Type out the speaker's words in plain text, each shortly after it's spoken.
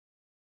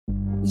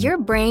Your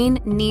brain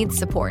needs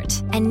support,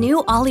 and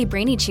new Ollie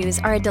Brainy Chews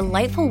are a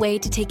delightful way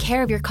to take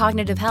care of your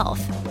cognitive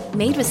health.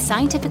 Made with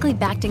scientifically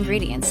backed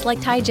ingredients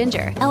like Thai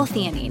ginger,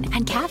 L-theanine,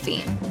 and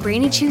caffeine,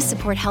 Brainy Chews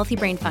support healthy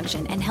brain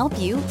function and help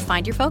you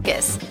find your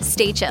focus,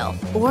 stay chill,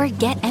 or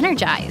get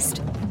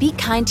energized. Be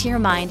kind to your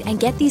mind and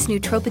get these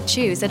nootropic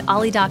chews at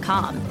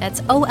ollie.com.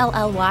 That's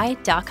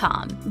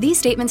OLLY.com. These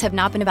statements have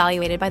not been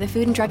evaluated by the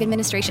Food and Drug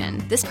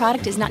Administration. This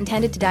product is not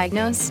intended to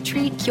diagnose,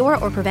 treat, cure,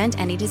 or prevent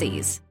any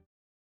disease.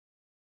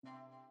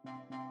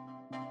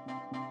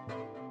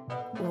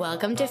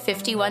 Welcome to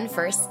 51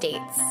 First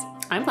Dates.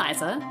 I'm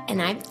Liza.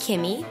 And I'm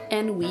Kimmy.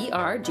 And we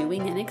are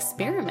doing an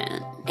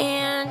experiment.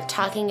 And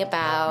talking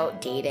about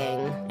dating.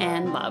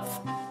 And love.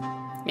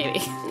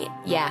 Maybe.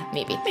 Yeah,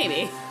 maybe.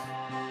 Maybe.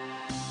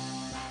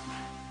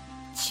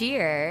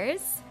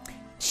 Cheers.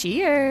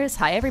 Cheers.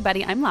 Hi,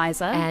 everybody. I'm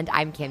Liza. And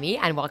I'm Kimmy.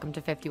 And welcome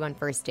to 51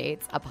 First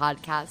Dates, a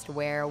podcast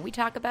where we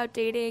talk about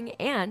dating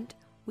and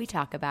we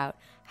talk about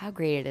how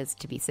great it is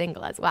to be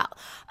single as well.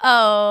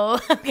 Oh,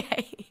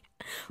 okay.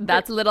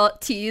 That's a little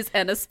tease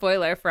and a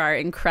spoiler for our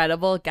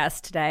incredible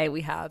guest today.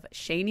 We have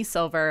Shani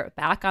Silver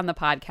back on the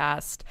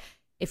podcast.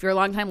 If you're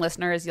longtime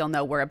listeners, you'll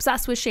know we're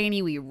obsessed with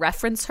Shani. We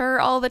reference her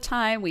all the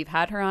time. We've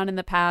had her on in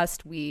the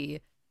past.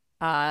 We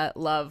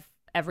love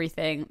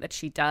everything that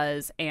she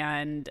does.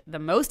 And the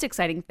most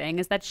exciting thing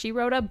is that she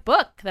wrote a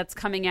book that's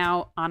coming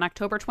out on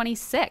October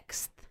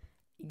 26th.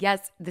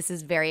 Yes, this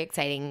is very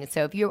exciting.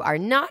 So if you are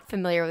not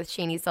familiar with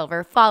Shani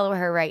Silver, follow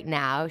her right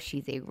now.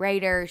 She's a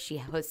writer. She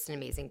hosts an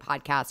amazing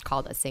podcast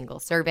called A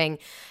Single Serving.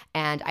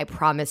 And I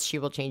promise she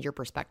will change your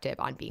perspective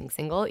on being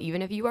single,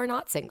 even if you are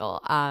not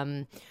single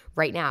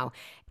right now.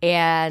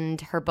 And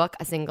her book,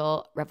 A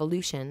Single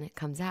Revolution,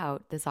 comes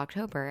out this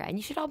October. And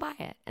you should all buy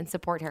it and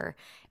support her.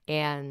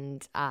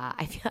 And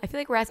I feel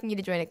like we're asking you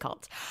to join a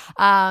cult.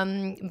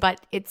 But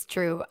it's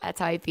true.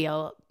 That's how I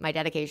feel. My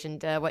dedication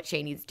to what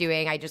Shani's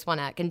doing. I just want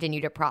to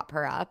continue to prop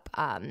her up.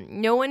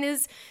 No one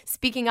is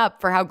speaking up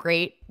for how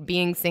great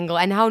being single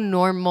and how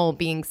normal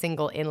being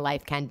single in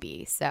life can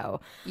be. So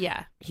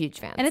yeah, huge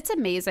fan. And it's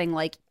amazing.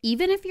 Like,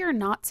 even if you're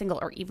not single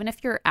or even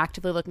if you're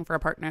actively looking for a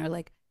partner,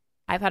 like,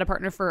 I've had a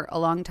partner for a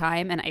long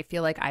time, and I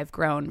feel like I've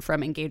grown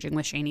from engaging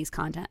with Shani's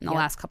content in the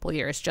last couple of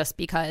years just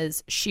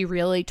because she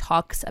really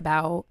talks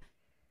about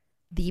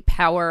the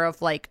power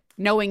of, like,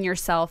 knowing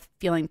yourself,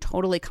 feeling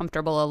totally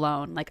comfortable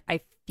alone. Like, I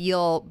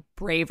feel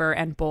braver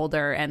and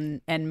bolder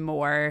and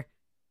more,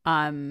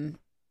 like,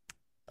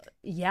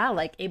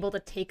 able to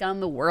take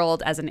on the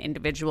world as an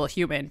individual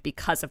human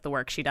because of the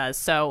work she does.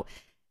 So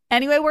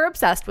anyway, we're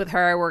obsessed with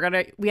her.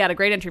 We had a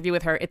great interview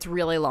with her. It's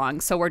really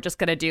long. So we're just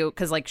going to do,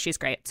 because, like, she's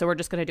great. So we're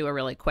just going to do a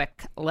really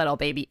quick little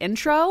baby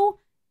intro.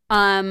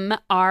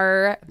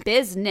 Our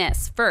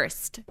business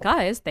first.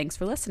 Guys, thanks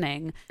for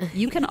listening.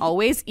 You can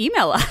always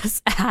email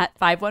us at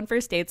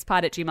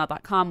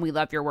 51firstdatespod@gmail.com. We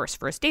love your worst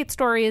first date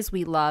stories.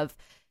 We love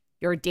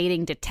your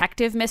dating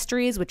detective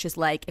mysteries, which is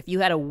like if you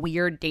had a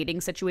weird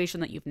dating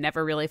situation that you've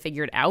never really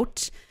figured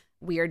out,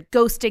 weird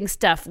ghosting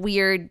stuff,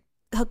 weird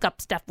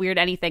hookup stuff, weird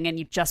anything, and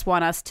you just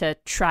want us to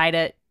try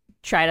to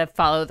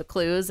follow the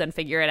clues and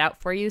figure it out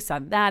for you,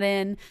 send that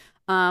in.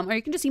 Or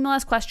you can just email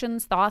us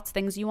questions, thoughts,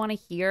 things you want to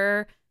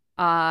hear.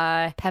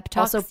 Pep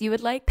talks also, you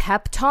would like?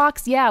 Pep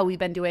talks. Yeah, we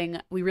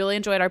really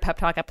enjoyed our pep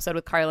talk episode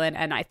with Carlin,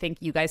 and I think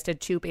you guys did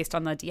too based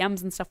on the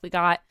DMs and stuff we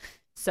got.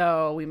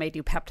 So we may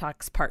do pep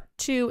talks part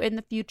 2 in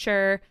the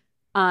future.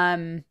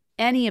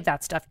 Any of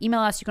that stuff, email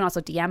us. You can also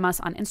DM us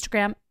on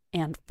Instagram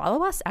and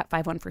follow us at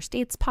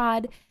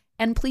 51firstdatespod.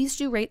 And please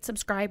do rate,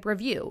 subscribe,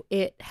 review.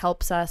 It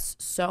helps us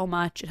so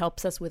much. It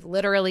helps us with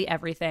literally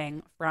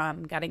everything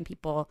from getting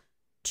people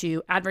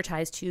to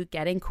advertise to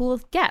getting cool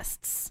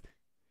guests.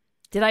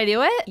 Did I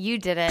do it? You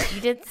did it.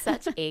 You did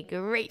such a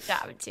great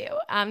job too.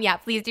 Yeah,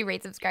 please do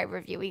rate, subscribe,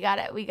 review. We got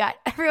it. We got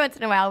every once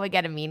in a while we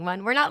get a mean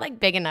one. We're not like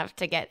big enough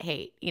to get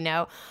hate,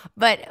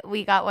 but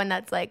we got one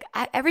that's like,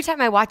 every time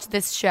I watch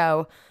this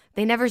show,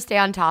 they never stay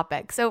on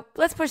topic. So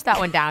let's push that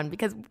one down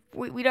because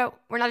we're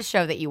not a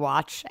show that you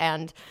watch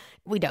and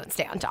we don't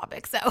stay on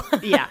topic. So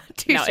yeah,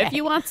 no, if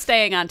you want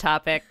staying on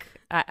topic,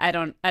 I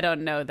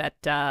don't know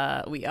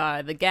that we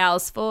are the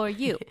gals for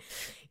you.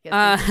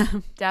 Yes,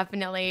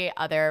 definitely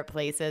other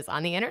places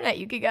on the internet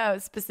you could go,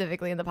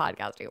 specifically in the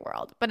podcasting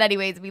world. But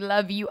anyways, we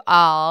love you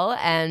all,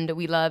 and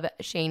we love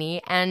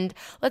Shani. And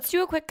let's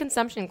do a quick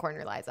consumption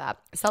corner, Liza.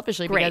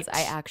 Selfishly, because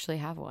I actually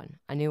have one,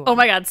 a new one. Oh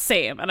my God,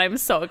 same. And I'm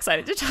so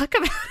excited to talk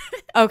about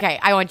it. Okay,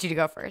 I want you to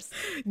go first.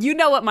 You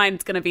know what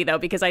mine's going to be, though,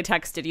 because I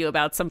texted you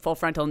about some full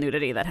frontal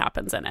nudity that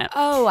happens in it.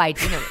 Oh, I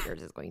do know what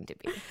yours is going to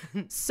be.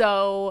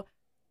 So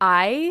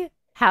I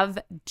have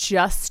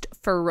just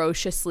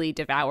ferociously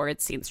devoured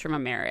Scenes from a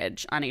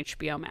Marriage on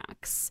HBO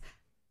Max.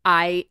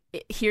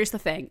 Here's the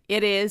thing.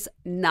 It is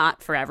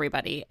not for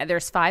everybody.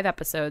 There's 5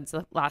 episodes.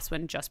 The last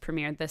one just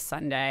premiered this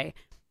Sunday.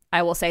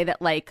 I will say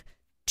that, like,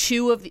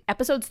 2 of the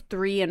episodes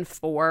 3 and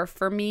 4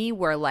 for me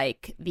were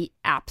like the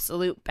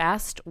absolute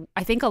best.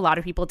 I think a lot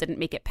of people didn't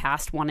make it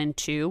past 1 and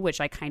 2, which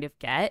I kind of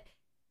get.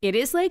 It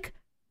is like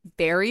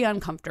very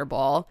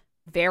uncomfortable,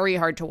 very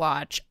hard to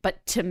watch.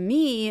 But to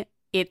me,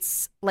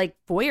 it's like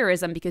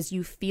voyeurism because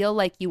you feel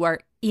like you are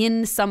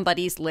in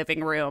somebody's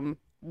living room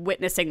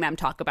witnessing them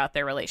talk about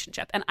their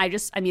relationship. And I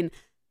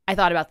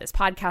thought about this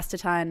podcast a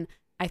ton.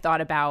 I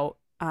thought about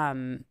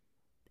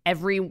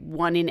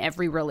everyone in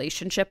every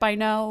relationship I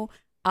know.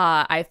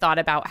 I thought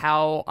about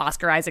how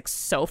Oscar Isaac's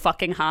so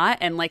fucking hot,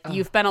 and like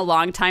you've been a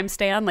long time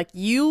stan. Like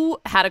you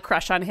had a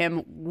crush on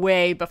him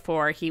way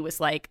before he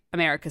was like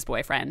America's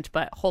boyfriend,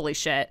 but holy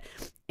shit.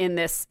 In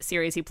this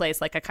series, he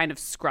plays like a kind of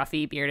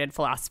scruffy, bearded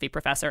philosophy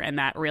professor, and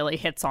that really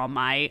hits all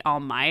my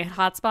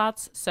hot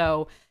spots.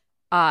 So,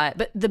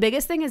 but the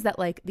biggest thing is that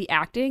like the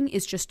acting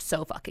is just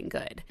so fucking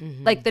good.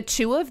 Mm-hmm. Like the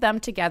two of them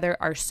together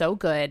are so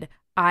good.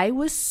 I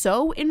was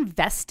so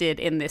invested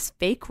in this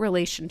fake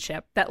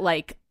relationship that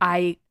like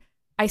I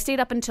stayed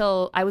up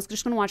until I was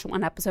just going to watch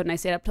one episode, and I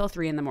stayed up till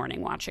 3 a.m.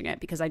 watching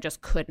it because I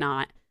just could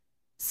not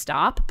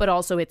stop. But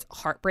also, it's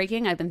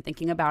heartbreaking. I've been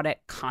thinking about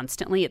it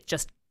constantly. It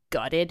just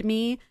gutted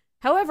me.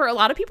 However, a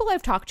lot of people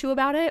I've talked to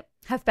about it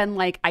have been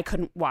like, I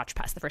couldn't watch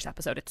past the first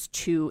episode. It's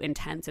too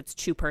intense. It's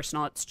too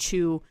personal. It's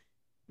too,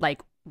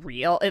 like,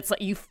 real. It's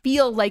like you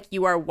feel like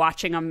you are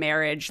watching a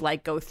marriage,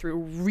 like, go through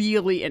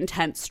really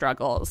intense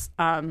struggles.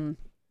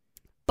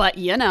 But,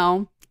 you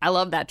know, I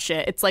love that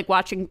shit. It's like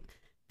watching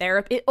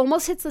therapy. It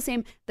almost hits the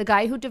same. The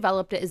guy who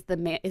developed it is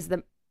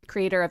the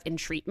creator of In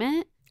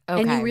Treatment.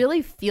 Okay. And you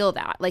really feel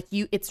that. Like,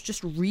 it's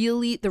just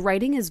really, the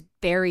writing is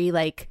very,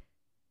 like,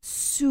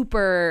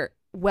 super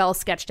well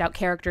sketched out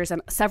characters,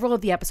 and several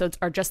of the episodes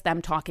are just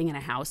them talking in a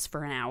house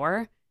for an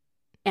hour,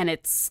 and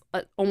it's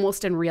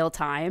almost in real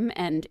time,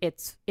 and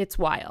it's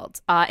wild.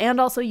 And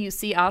also you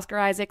see Oscar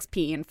Isaac's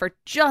peeing for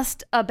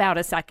just about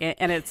a second,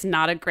 and it's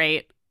not a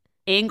great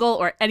angle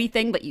or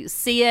anything, but you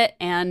see it,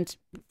 and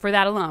for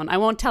that alone, I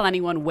won't tell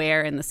anyone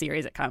where in the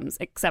series it comes,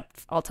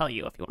 except I'll tell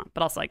you if you want,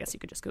 but also I guess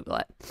you could just Google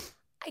it.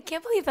 I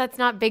can't believe that's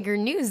not bigger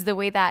news, the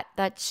way that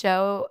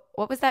show,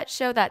 what was that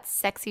show, that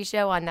sexy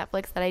show on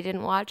Netflix that I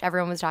didn't watch?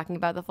 Everyone was talking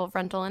about the full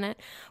frontal in it.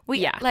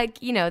 Yeah.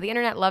 Like, you know, the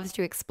internet loves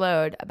to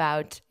explode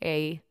about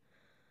a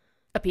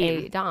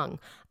dong.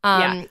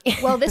 Yeah.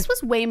 Well, this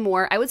was way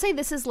more, I would say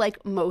this is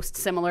like most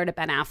similar to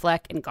Ben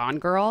Affleck in Gone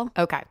Girl.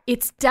 Okay.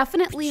 It's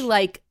definitely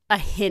like a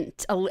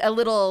hint, a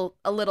little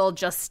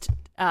just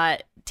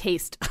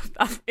taste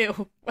of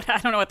ew. I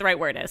don't know what the right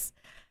word is.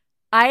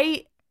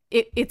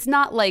 It's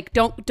not like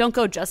don't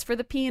go just for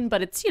the peen,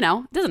 but it's, you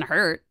know, it doesn't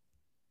hurt.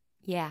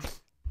 Yeah.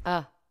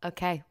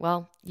 Okay.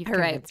 Well, you've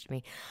convinced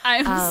me.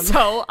 I'm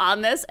so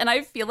on this, and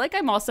I feel like I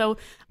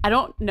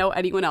don't know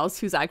anyone else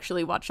who's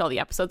actually watched all the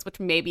episodes, which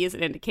maybe is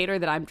an indicator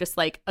that I'm just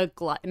like a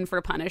glutton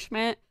for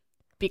punishment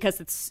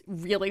because it's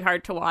really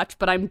hard to watch,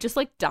 but I'm just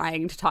like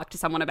dying to talk to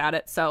someone about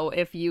it. So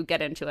if you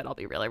get into it, I'll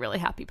be really, really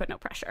happy, but no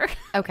pressure.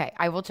 Okay.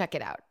 I will check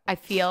it out. I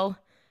feel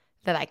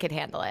that I could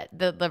handle it.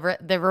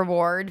 The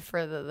reward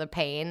for the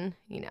pain,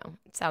 you know,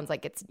 it sounds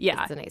like it's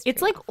a nice.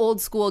 It's like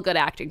old school good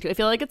acting too. I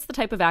feel like it's the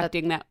type of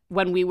acting that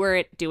when we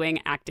were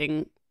doing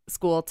acting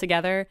school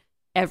together,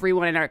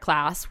 everyone in our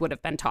class would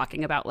have been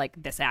talking about like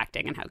this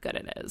acting and how good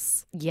it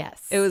is.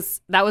 Yes.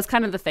 That was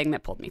kind of the thing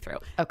that pulled me through.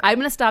 Okay. I'm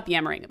going to stop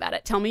yammering about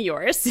it. Tell me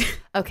yours.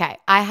 Okay.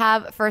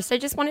 I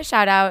just want to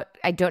shout out,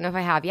 I don't know if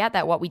I have yet,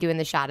 that What We Do in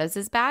the Shadows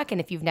is back.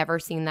 And if you've never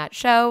seen that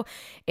show,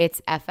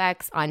 it's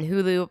FX on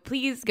Hulu.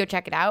 Please go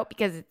check it out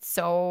because it's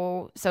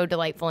so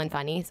delightful and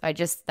funny. So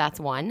that's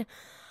one.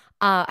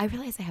 I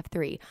realize I have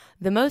 3.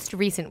 The most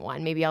recent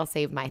one, maybe I'll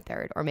save my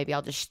third, or maybe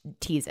I'll just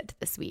tease it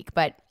this week.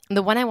 But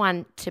the one I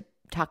want to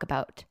talk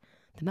about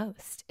the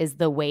most is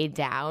The Way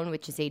Down,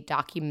 which is a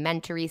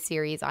documentary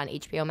series on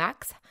HBO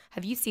Max.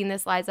 Have you seen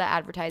this, Liza,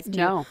 advertised to you?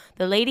 No.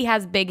 The lady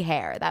has big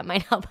hair. That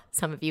might help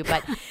some of you,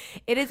 but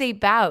it is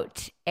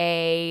about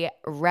a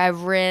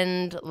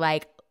reverend,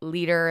 like,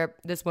 leader,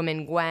 this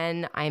woman,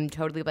 Gwen. I'm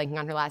totally blanking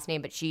on her last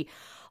name, but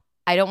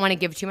I don't want to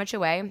give too much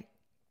away.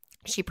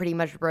 She pretty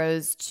much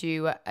rose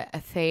to a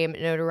fame,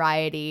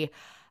 notoriety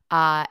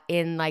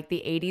in like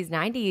the 80s,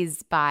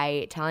 90s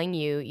by telling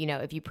you, you know,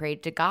 if you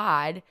prayed to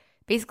God.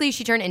 Basically,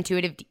 she turned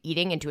intuitive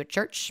eating into a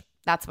church.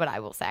 That's what I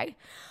will say.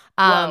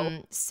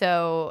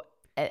 So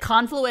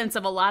confluence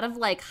of a lot of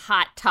like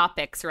hot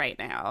topics right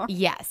now.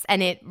 Yes,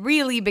 and it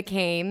really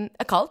became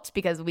a cult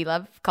because we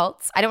love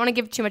cults. I don't want to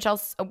give too much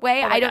else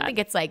away. I don't think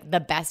it's like the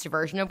best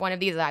version of one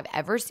of these that I've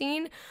ever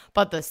seen,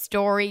 but the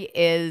story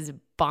is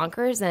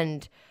bonkers,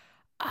 and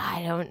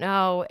I don't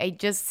know.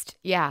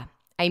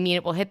 I mean,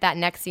 it will hit that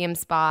NXIVM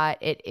spot.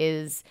 It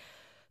is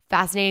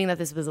fascinating that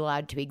this was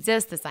allowed to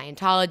exist, the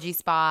Scientology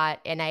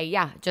spot, and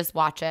just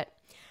watch it.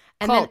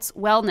 And cults,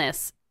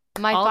 wellness.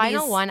 My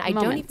final one, I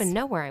don't even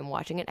know where I'm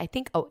watching it. I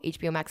think,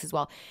 HBO Max as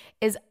well,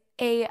 is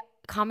a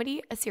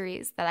comedy, a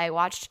series that I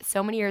watched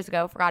so many years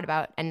ago, forgot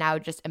about, and now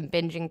just am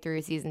binging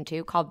through season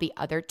 2 called The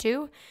Other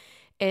Two.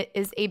 It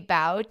is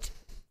about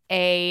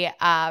a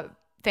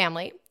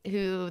family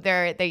who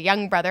their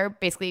young brother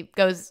basically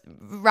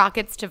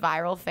rockets to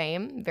viral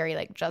fame, very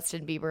like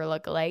Justin Bieber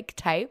lookalike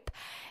type,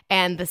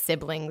 and the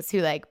siblings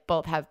who like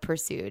both have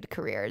pursued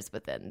careers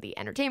within the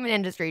entertainment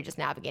industry, just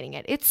navigating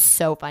it. It's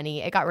so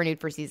funny. It got renewed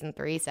for season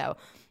 3, so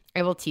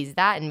I will tease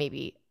that and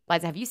maybe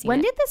Liza, have you seen When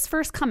it? did this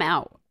first come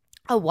out?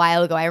 A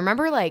while ago. I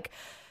remember like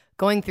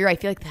going through, I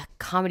feel like the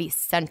Comedy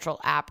Central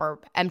app or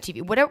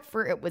MTV,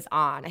 whatever it was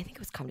on. I think it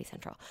was Comedy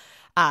Central.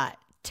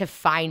 To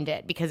find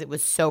it because it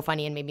was so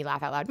funny and made me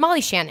laugh out loud.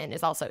 Molly Shannon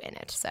is also in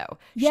it. So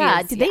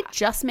Did they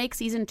just make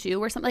season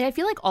 2 or something? Like, I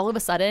feel like all of a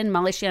sudden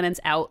Molly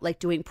Shannon's out like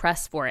doing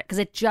press for it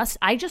because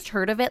I just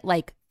heard of it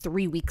like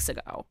 3 weeks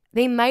ago.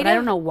 They might. I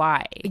don't know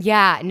why.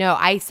 Yeah, no,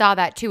 I saw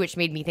that too, which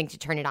made me think to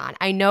turn it on.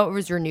 I know it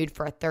was renewed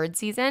for a 3rd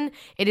season.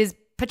 It is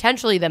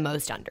potentially the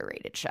most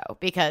underrated show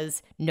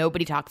because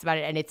nobody talks about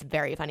it and it's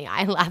very funny.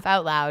 I laugh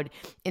out loud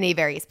in a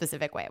very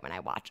specific way when I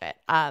watch it.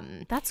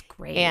 That's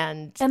great.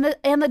 And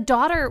the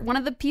daughter, one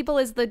of the people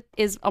is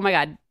oh my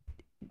God,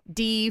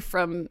 Dee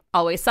from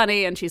Always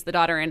Sunny, and she's the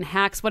daughter in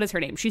Hacks. What is her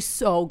name? She's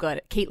so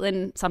good.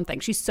 Caitlin something.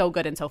 She's so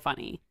good and so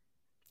funny.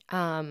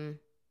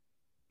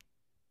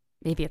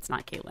 Maybe it's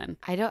not Caitlin.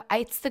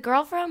 It's the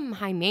girl from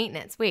High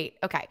Maintenance. Wait,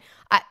 okay.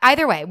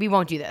 Either way, we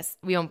won't do this.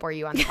 We won't bore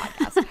you on the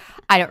podcast.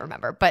 I don't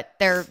remember, but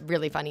they're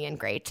really funny and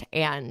great.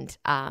 And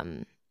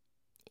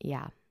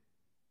yeah.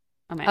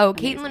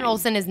 Caitlin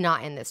Olsen is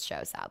not in this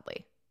show,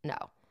 sadly. No.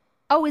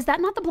 Oh, is that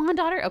not the blonde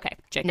daughter? Okay,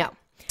 Jake. No.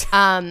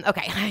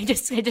 Okay. I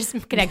just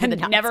connected the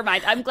dots. Never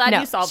mind. I'm glad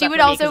you solved that. She would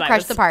also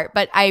crush the part,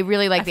 but I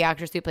really like the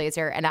actress who plays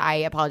her, and I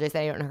apologize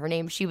that I don't know her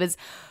name. She was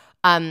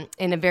in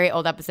a very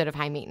old episode of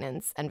High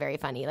Maintenance and very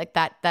funny, like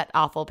that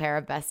awful pair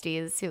of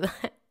besties who.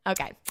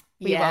 Okay.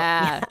 We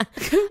are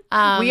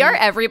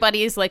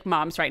everybody's like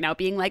moms right now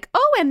being like,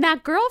 oh, and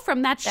that girl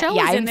from that show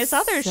is in this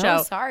other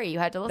show. Sorry you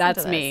had to listen to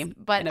this. That's me.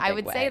 But I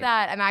would way. say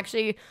that I'm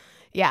actually,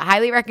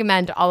 highly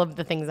recommend all of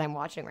the things I'm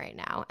watching right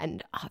now.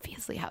 And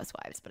obviously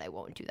Housewives, but I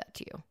won't do that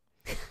to you.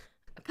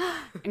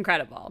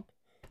 Incredible.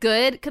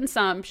 Good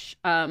consumption.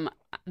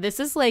 This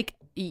is like,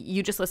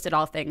 you just listed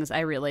all things I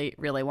really,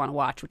 really want to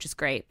watch, which is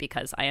great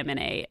because I am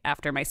in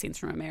after my Scenes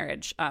from a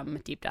Marriage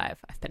deep dive.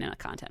 I've been in a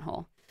content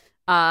hole.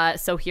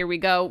 So here we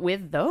go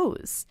with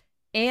those.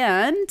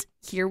 And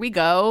here we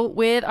go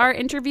with our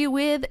interview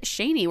with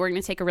Shani. We're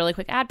going to take a really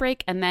quick ad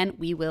break and then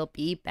we will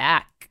be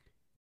back.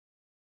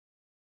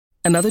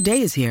 Another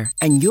day is here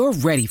and you're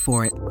ready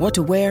for it. What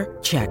to wear?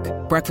 Check.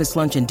 Breakfast,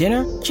 lunch, and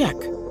dinner? Check.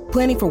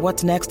 Planning for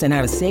what's next and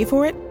how to save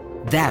for it?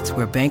 That's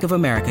where Bank of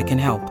America can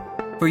help.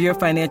 For your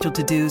financial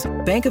to-dos,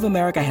 Bank of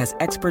America has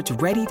experts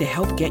ready to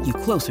help get you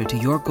closer to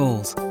your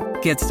goals.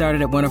 Get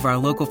started at one of our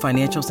local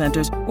financial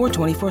centers or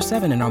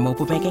 24/7 in our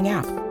mobile banking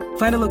app.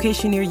 Find a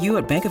location near you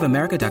at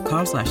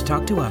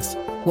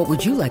bankofamerica.com/talktous. What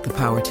would you like the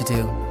power to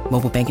do?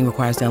 Mobile banking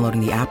requires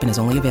downloading the app and is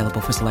only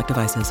available for select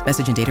devices.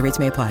 Message and data rates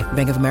may apply.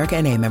 Bank of America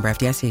N.A., member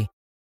FDIC.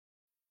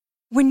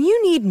 When you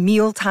need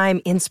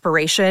mealtime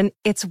inspiration,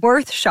 it's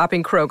worth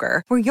shopping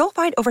Kroger, where you'll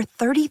find over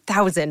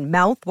 30,000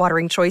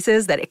 mouth-watering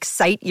choices that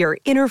excite your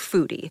inner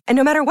foodie. And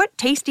no matter what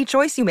tasty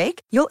choice you make,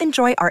 you'll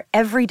enjoy our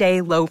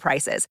everyday low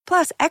prices,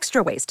 plus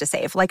extra ways to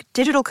save, like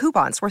digital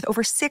coupons worth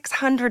over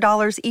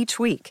 $600 each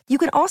week. You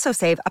can also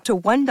save up to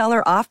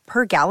 $1 off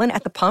per gallon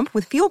at the pump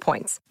with fuel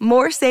points.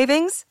 More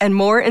savings and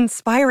more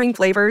inspiring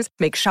flavors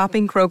make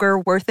shopping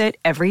Kroger worth it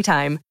every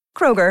time.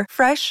 Kroger,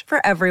 fresh for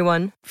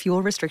everyone.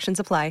 Fuel restrictions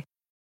apply.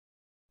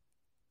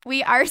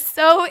 We are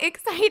so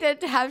excited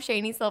to have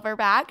Shani Silver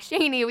back.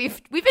 Shani,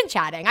 we've been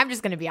chatting. I'm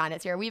just going to be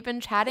honest here. We've been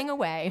chatting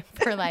away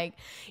for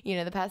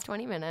the past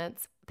 20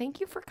 minutes. Thank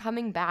you for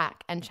coming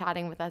back and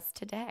chatting with us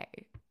today.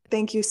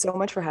 Thank you so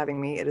much for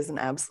having me. It is an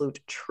absolute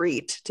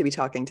treat to be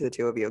talking to the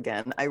two of you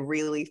again. I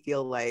really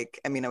feel like,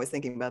 I was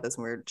thinking about this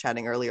when we were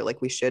chatting earlier,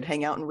 like we should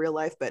hang out in real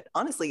life, but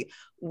honestly,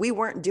 we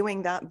weren't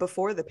doing that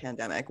before the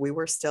pandemic. We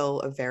were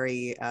still a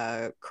very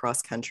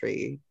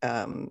cross-country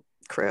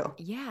crew.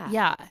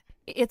 Yeah.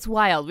 It's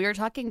wild. We were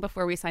talking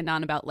before we signed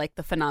on about like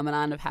the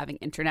phenomenon of having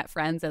internet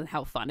friends and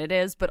how fun it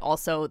is, but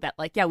also that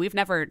we've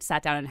never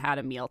sat down and had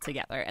a meal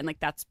together, and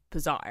that's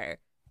bizarre.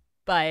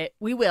 But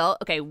we will.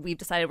 Okay, we've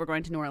decided we're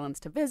going to New Orleans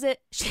to visit.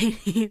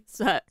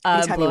 Shani's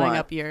blowing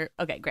up your.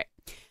 Okay, great.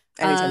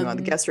 Anytime you want.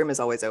 The guest room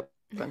is always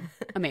open.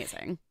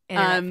 Amazing.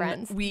 Internet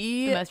friends.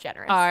 We the most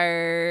generous.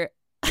 Are.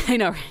 I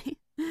know, right?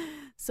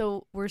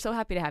 So we're so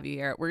happy to have you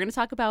here. We're going to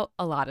talk about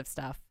a lot of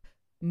stuff.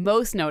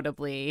 Most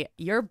notably,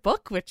 your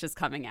book, which is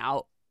coming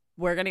out.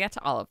 We're going to get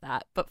to all of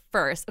that. But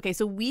first, okay,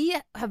 so we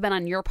have been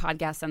on your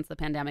podcast since the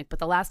pandemic, but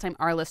the last time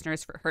our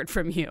listeners heard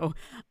from you,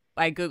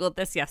 I Googled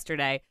this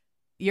yesterday.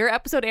 Your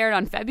episode aired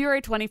on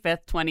February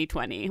 25th,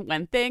 2020,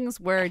 when things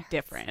were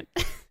different.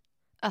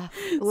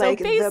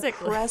 The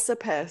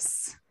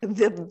precipice,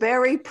 the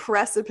very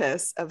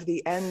precipice of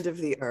the end of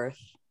the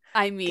earth.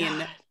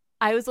 God.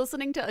 I was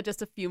listening to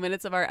just a few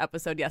minutes of our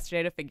episode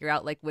yesterday to figure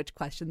out which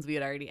questions we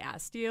had already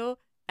asked you.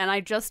 And I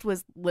just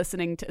was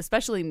listening to,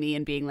 especially me,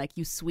 and being like,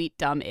 "You sweet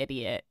dumb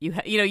idiot! You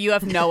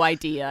have no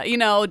idea.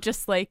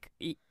 Just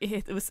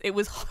it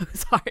was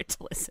hard to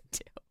listen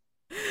to."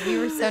 We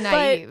were so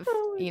naive.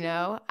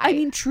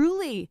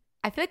 Truly.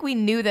 I feel like we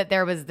knew that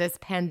there was this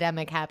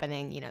pandemic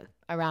happening,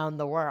 around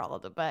the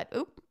world. But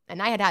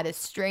and I had a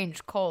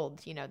strange cold,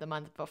 the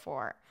month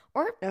before.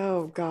 Or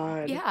oh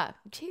god, yeah,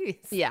 jeez,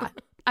 yeah.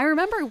 I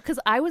remember because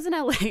I was in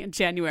LA in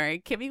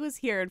January. Kimmy was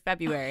here in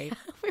February.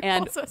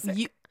 And both so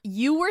sick.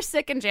 you were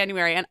sick in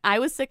January and I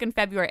was sick in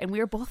February. And we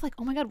were both like,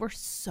 oh my God, we're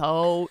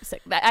so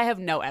sick. I have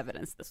no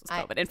evidence this was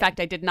COVID. In fact,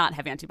 I did not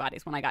have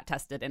antibodies when I got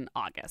tested in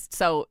August.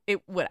 So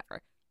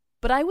whatever.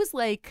 But I was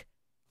like,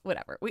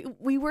 whatever.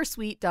 We were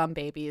sweet, dumb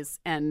babies.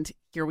 And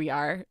here we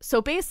are.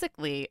 So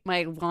basically,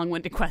 my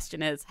long-winded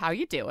question is, how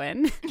you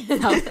doing?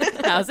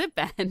 How's it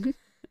been?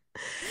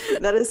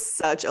 That is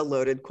such a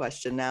loaded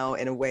question now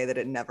in a way that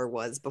it never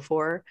was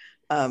before.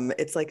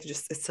 It's like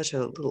it's such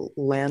a little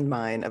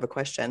landmine of a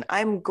question.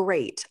 I'm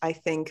great. I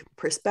think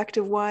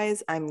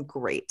perspective-wise, I'm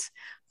great.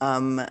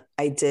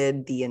 I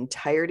did the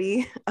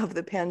entirety of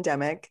the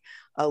pandemic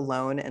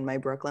alone in my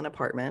Brooklyn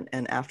apartment.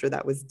 And after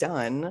that was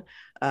done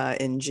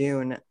in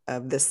June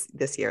of this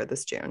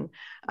June,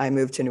 I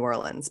moved to New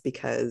Orleans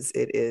because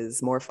it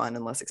is more fun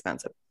and less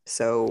expensive.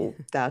 So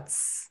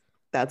that's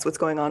what's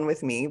going on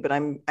with me. But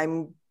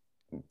I'm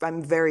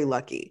very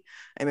lucky.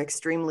 I'm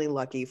extremely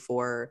lucky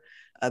for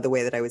the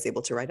way that I was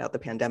able to ride out the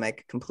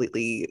pandemic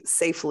completely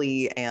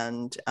safely.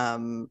 And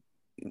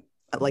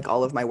like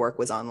all of my work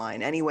was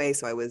online anyway.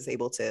 So I was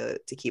able to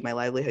keep my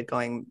livelihood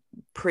going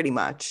pretty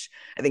much.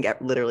 I think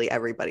literally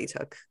everybody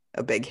took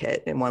a big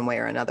hit in one way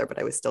or another, but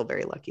I was still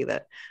very lucky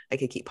that I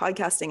could keep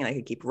podcasting and I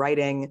could keep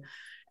writing.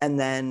 And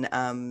then,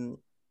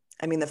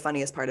 I mean, the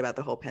funniest part about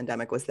the whole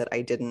pandemic was that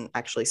I didn't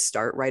actually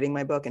start writing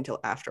my book until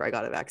after I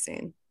got a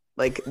vaccine.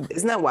 Like,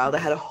 isn't that wild? I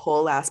had a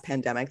whole ass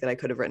pandemic that I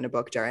could have written a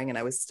book during, and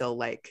I was still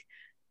like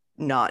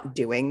not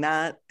doing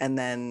that. And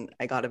then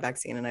I got a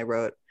vaccine and I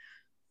wrote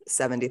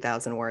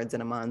 70,000 words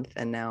in a month.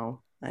 And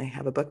now I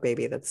have a book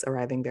baby that's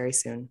arriving very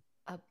soon.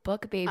 A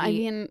book baby. I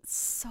mean,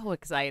 so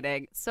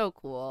exciting. So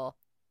cool.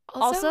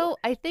 Also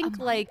I think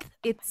like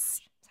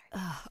it's,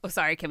 oh,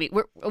 sorry, Kimmy.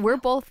 We're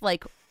both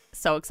like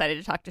so excited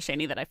to talk to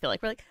Shani that I feel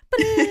like we're like,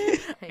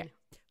 okay.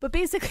 But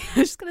basically I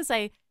was just going to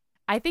say,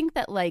 I think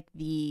that like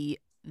the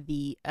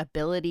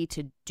ability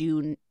to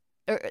do,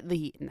 or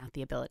not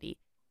the ability,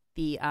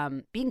 the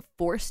being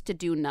forced to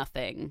do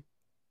nothing,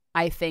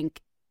 I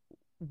think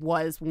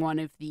was one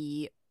of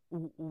the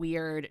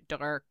weird,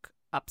 dark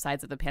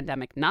upsides of the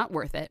pandemic. Not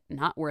worth it,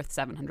 not worth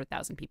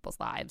 700,000 people's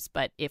lives.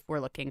 But if we're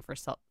looking for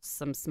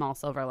some small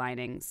silver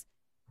linings,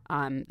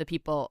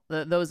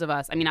 those of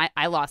us, I mean,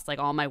 I lost like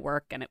all my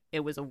work and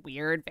it was a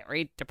weird,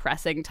 very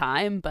depressing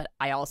time. But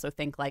I also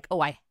think like,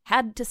 oh, I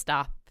had to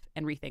stop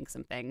and rethink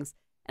some things.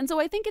 And so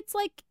I think it's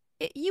like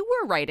you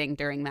were writing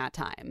during that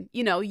time.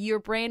 You know, your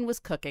brain was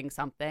cooking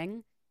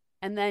something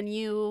and then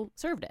you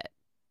served it.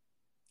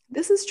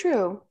 This is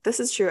true.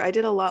 I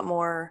did a lot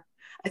more.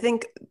 I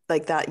think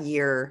like that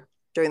year,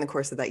 during the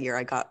course of that year,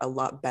 I got a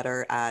lot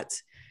better at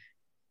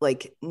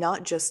like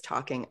not just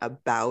talking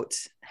about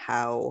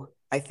how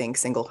I think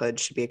singlehood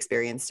should be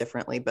experienced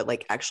differently, but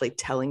like actually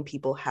telling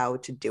people how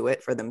to do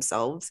it for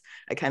themselves.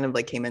 I kind of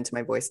like came into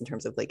my voice in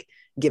terms of like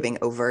giving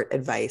overt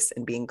advice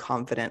and being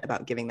confident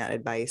about giving that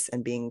advice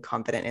and being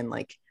confident in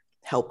like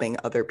helping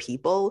other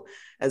people,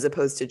 as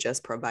opposed to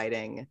just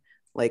providing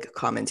like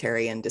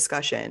commentary and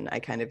discussion.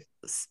 I kind of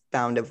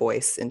found a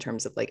voice in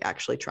terms of like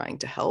actually trying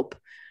to help.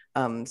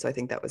 So I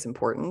think that was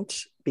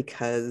important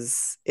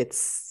because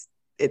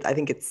I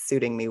think it's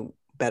suiting me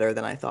better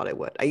than I thought it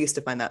would. I used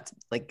to find that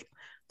like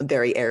a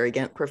very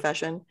arrogant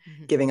profession.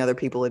 Mm-hmm. Giving other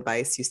people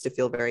advice used to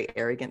feel very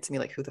arrogant to me.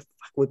 Like, who the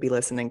fuck would be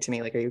listening to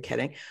me? Like, are you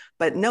kidding?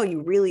 But no,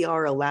 you really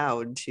are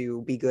allowed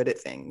to be good at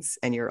things,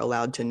 and you're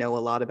allowed to know a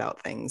lot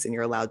about things, and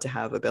you're allowed to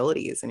have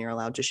abilities, and you're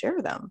allowed to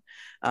share them.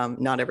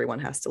 Not everyone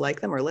has to like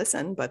them or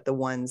listen, but the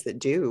ones that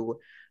do,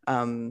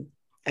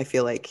 I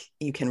feel like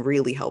you can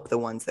really help the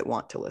ones that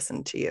want to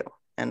listen to you.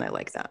 And I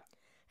like that.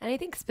 And I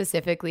think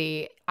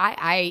specifically,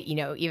 I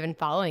even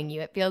following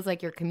you, it feels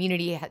like your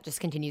community just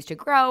continues to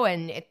grow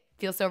and it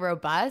feels so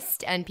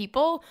robust and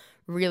people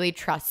really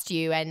trust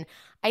you. And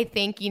I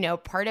think,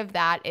 part of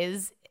that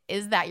is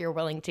that you're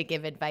willing to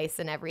give advice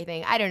and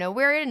everything. I don't know.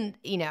 We're in,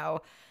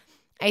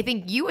 I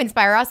think you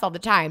inspire us all the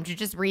time to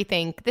just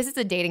rethink. This is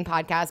a dating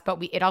podcast,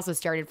 but it also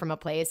started from a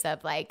place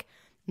of like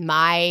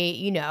my,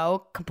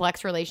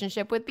 complex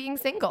relationship with being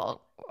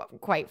single,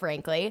 quite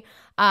frankly.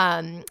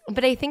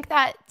 But I think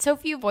that so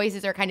few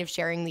voices are kind of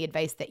sharing the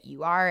advice that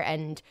you are.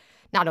 And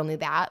not only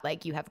that,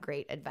 like you have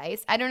great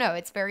advice. I don't know.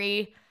 It's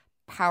very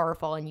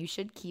powerful and you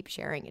should keep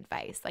sharing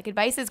advice. Like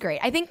advice is great.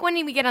 I think when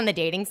we get on the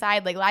dating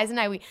side, like Liza and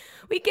I,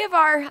 we give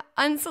our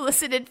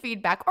unsolicited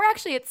feedback, or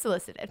actually it's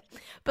solicited,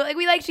 but like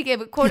we like to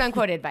give quote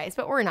unquote advice,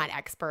 but we're not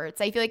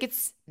experts. I feel like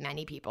it's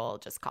many people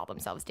just call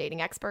themselves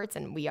dating experts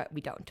and we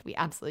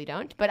absolutely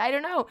don't. But I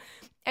don't know.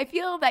 I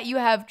feel that you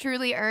have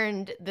truly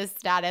earned this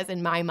status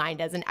in my mind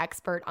as an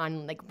expert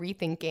on like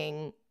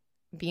rethinking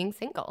being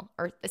single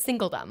or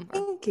singledom.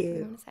 Thank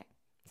you.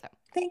 So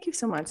thank you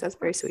so much. That's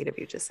very sweet of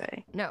you to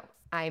say. No,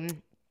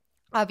 I'm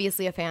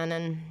obviously a fan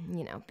and,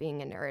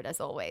 being a nerd as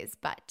always.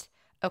 But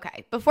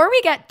okay, before we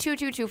get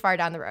too far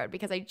down the road,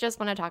 because I just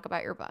want to talk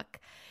about your book,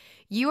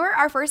 you are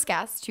our first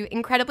guest to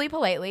incredibly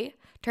politely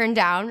turn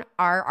down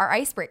our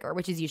icebreaker,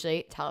 which is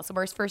usually tell us the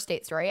worst first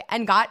date story,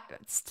 and got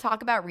to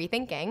talk about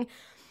rethinking.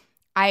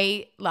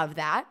 I love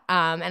that.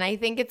 And I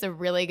think it's a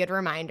really good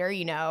reminder,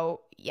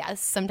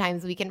 yes,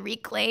 sometimes we can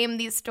reclaim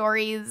these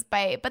stories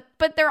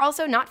but they're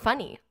also not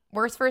funny.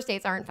 Worst first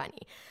dates aren't funny.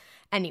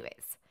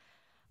 Anyways,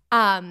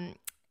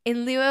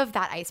 in lieu of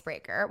that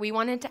icebreaker, we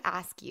wanted to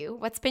ask you,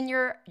 what's been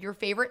your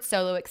favorite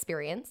solo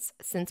experience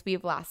since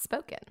we've last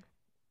spoken?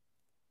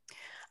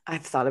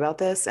 I've thought about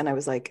this and I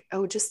was like,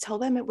 oh, just tell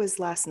them it was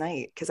last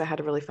night because I had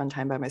a really fun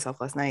time by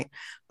myself last night.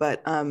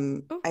 But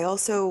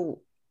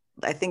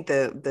I think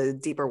the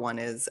deeper one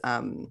is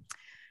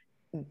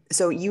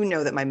so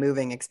that my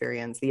moving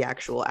experience, the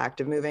actual act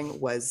of moving,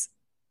 was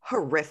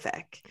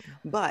horrific.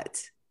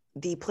 But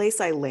the place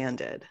I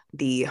landed,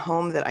 the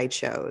home that I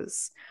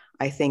chose,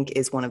 I think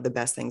is one of the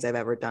best things I've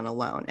ever done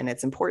alone. And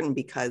it's important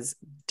because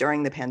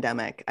during the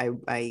pandemic,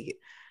 I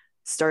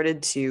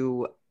started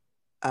to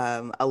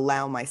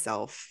allow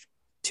myself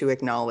to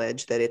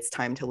acknowledge that it's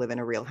time to live in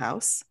a real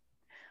house.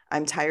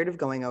 I'm tired of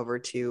going over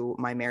to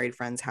my married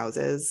friends'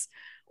 houses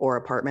or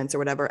apartments or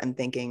whatever and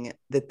thinking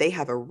that they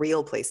have a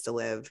real place to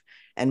live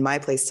and my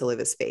place to live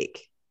is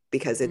fake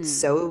because it's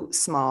so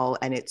small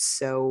and it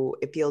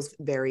feels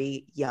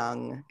very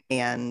young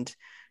and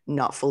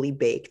not fully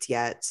baked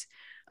yet.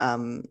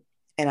 And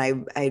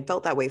I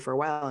felt that way for a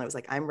while and I was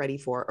like, I'm ready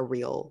for a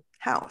real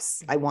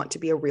house. I want to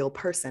be a real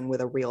person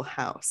with a real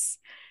house.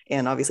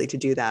 And obviously to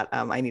do that,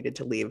 I needed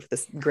to leave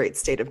this great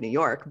state of New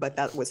York, but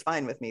that was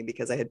fine with me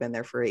because I had been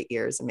there for 8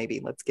 years and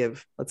maybe let's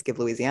give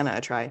Louisiana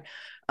a try.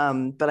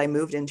 But I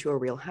moved into a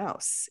real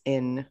house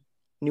in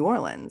New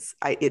Orleans.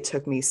 It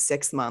took me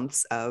 6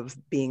 months of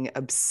being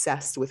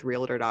obsessed with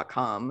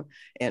Realtor.com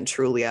and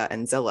Trulia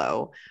and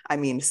Zillow. I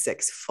mean,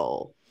 6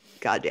 full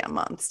goddamn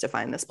months to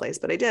find this place,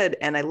 but I did.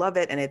 And I love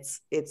it. And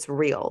it's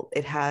real.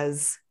 It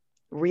has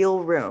real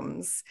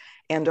rooms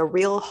and a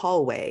real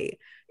hallway.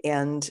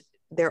 And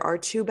there are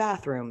 2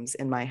 bathrooms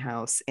in my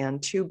house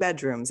and 2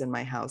 bedrooms in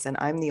my house. And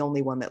I'm the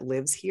only one that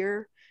lives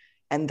here.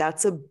 And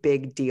that's a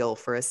big deal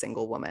for a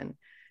single woman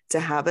to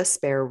have a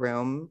spare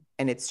room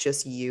and it's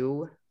just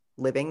you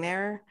living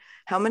there.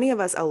 How many of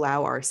us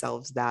allow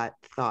ourselves that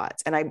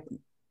thought? And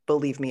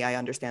believe me, I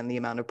understand the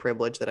amount of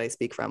privilege that I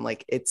speak from.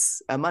 Like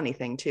it's a money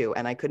thing too.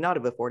 And I could not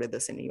have afforded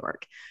this in New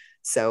York.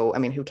 So, I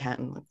mean, who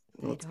can?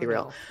 Let's be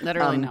real.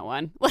 Literally no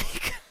one.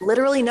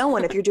 Literally no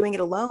one. If you're doing it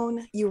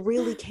alone, you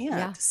really can't.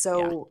 Yeah.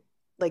 So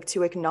like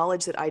to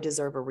acknowledge that I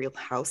deserve a real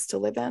house to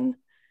live in,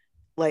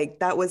 like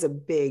that was a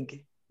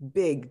big,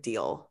 big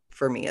deal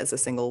for me as a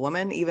single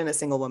woman, even a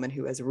single woman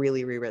who has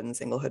really rewritten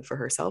singlehood for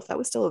herself. That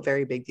was still a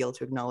very big deal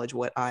to acknowledge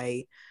what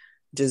I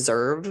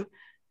deserve.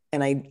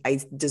 And I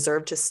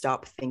deserve to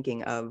stop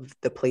thinking of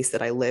the place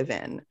that I live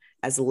in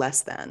as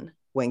less than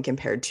when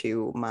compared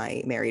to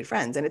my married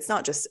friends. And it's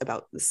not just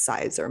about the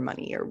size or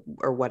money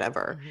or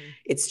whatever. Mm-hmm.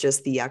 It's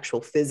just the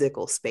actual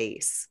physical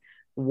space.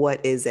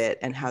 What is it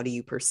and how do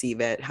you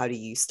perceive it? How do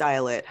you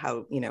style it?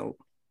 How,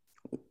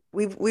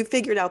 we've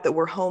figured out that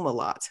we're home a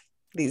lot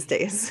these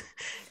days.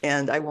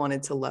 And I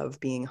wanted to love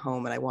being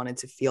home and I wanted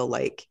to feel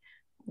like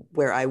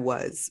where I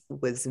was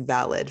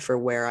valid for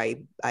where I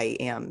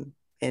am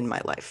in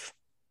my life.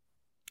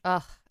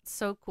 Oh,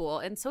 so cool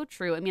and so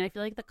true. I mean, I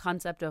feel like the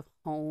concept of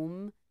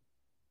home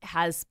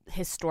has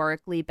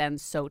historically been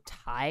so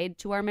tied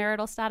to our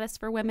marital status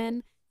for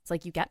women. It's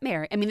like you get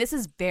married. I mean, this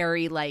is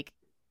very like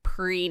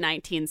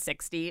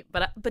pre-1960,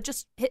 but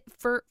just hit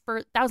for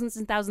thousands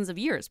and thousands of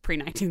years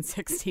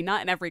pre-1960,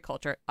 not in every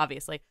culture,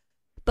 obviously.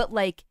 But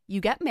like you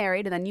get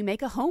married and then you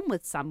make a home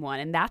with someone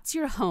and that's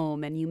your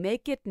home and you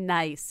make it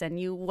nice and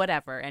you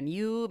whatever and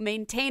you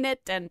maintain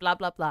it and blah,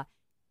 blah, blah.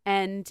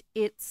 And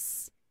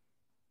it's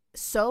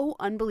so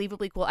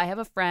unbelievably cool. I have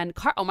a friend,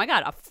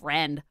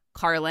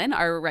 Carlin,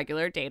 our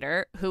regular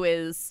dater, who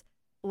is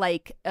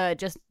like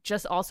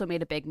just also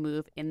made a big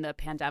move in the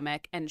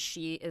pandemic. And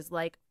she is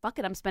like, fuck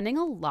it, I'm spending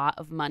a lot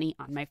of money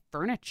on my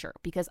furniture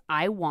because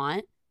I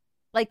want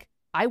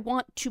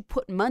to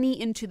put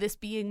money into this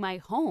being my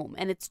home.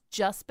 And it's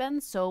just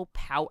been so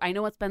I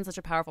know it's been such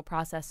a powerful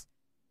process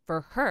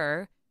for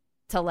her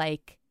to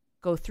like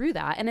go through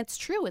that. And it's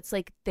true. It's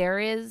like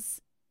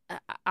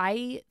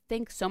I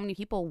think so many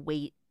people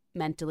wait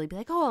mentally, be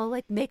like, oh, I'll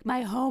like make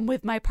my home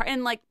with my partner.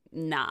 And like,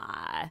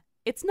 nah,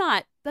 it's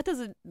not. That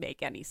doesn't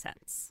make any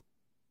sense.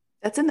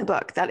 That's in the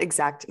book. That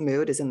exact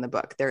mood is in the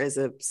book. There is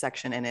a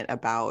section in it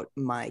about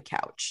my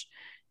couch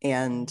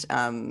and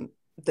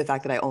the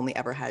fact that I only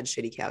ever had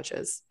shitty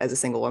couches as a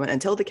single woman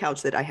until the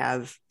couch that I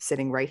have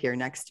sitting right here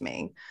next to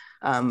me,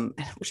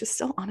 which is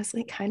still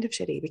honestly kind of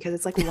shitty because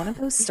it's like one of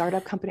those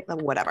startup company,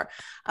 whatever.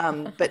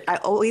 But I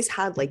always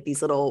had like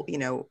these little,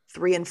 $300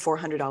 and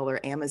 $400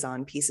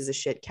 Amazon pieces of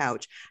shit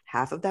couch.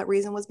 Half of that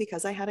reason was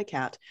because I had a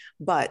cat,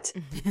 but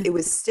it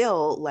was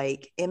still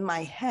like in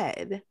my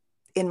head,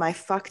 in my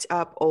fucked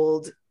up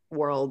old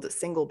world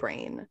single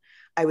brain,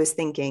 I was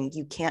thinking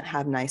you can't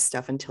have nice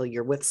stuff until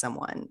you're with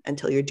someone,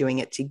 until you're doing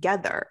it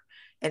together.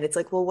 And it's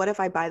like, well, what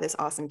if I buy this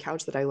awesome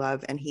couch that I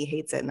love and he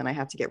hates it and then I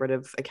have to get rid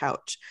of a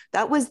couch?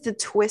 That was the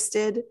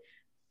twisted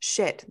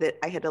shit that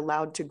I had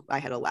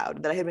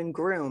been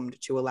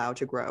groomed to allow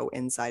to grow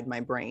inside my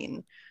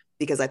brain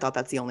because I thought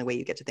that's the only way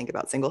you get to think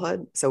about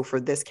singlehood. So for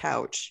this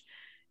couch,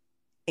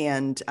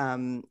 and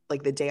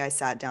like the day I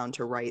sat down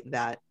to write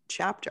that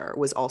chapter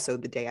was also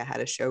the day I had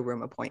a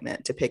showroom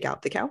appointment to pick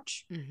out the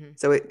couch.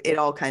 So it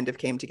all kind of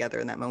came together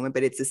in that moment.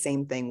 But it's the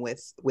same thing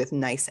with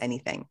nice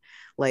anything.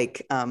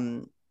 Like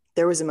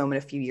there was a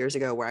moment a few years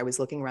ago where I was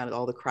looking around at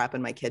all the crap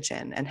in my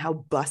kitchen and how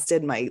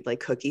busted my like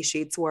cookie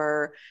sheets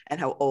were and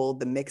how old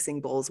the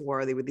mixing bowls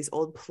were. They were these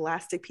old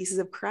plastic pieces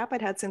of crap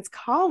I'd had since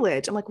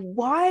college. I'm like,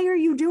 why are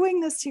you doing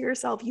this to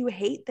yourself? You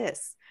hate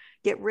this.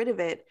 Get rid of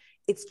it.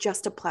 It's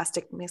just a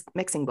plastic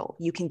mixing bowl.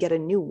 You can get a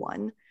new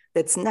one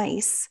that's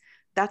nice.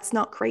 That's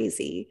not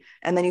crazy.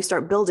 And then you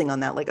start building on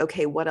that. Like,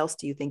 okay, what else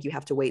do you think you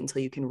have to wait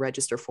until you can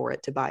register for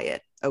it to buy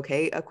it?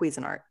 Okay, a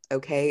Cuisinart.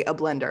 Okay, a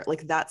blender.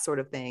 Like that sort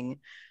of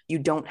thing. You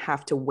don't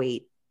have to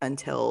wait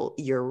until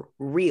you're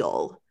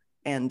real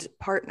and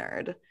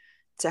partnered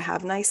to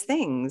have nice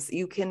things.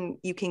 You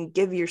can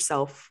give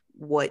yourself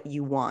what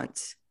you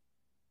want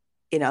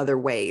in other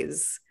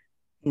ways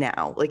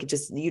now. Like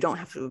you don't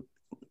have to,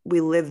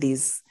 we live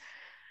these,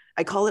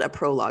 I call it a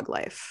prologue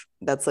life.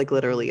 That's like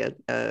literally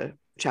a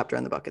chapter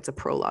in the book. It's a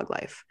prologue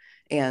life.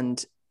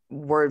 And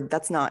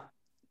that's not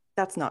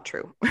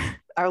true.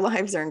 Our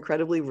lives are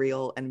incredibly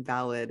real and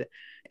valid.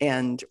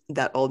 And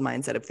that old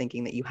mindset of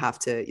thinking that you have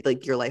to,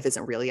 like, your life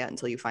isn't real yet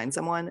until you find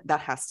someone,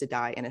 that has to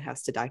die, and it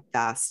has to die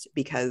fast,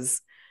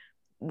 because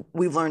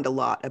we've learned a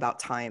lot about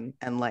time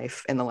and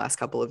life in the last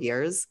couple of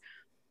years.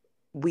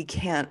 We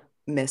can't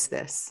miss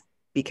this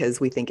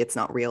because we think it's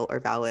not real or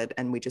valid,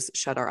 and we just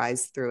shut our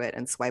eyes through it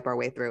and swipe our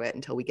way through it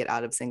until we get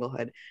out of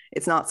singlehood.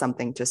 It's not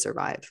something to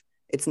survive.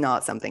 It's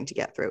not something to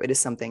get through. It is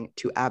something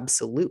to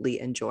absolutely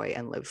enjoy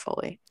and live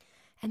fully.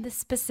 And the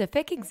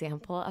specific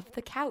example of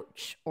the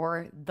couch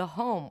or the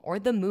home or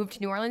the move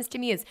to New Orleans to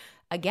me is,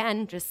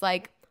 again, just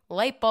like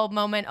light bulb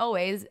moment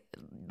always,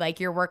 like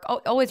your work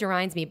always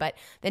reminds me, but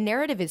the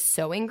narrative is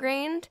so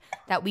ingrained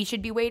that we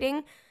should be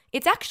waiting.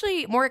 It's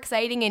actually more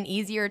exciting and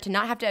easier to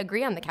not have to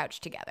agree on the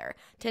couch together,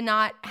 to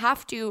not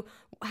have to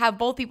have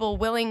both people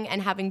willing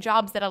and having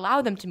jobs that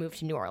allow them to move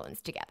to New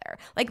Orleans together.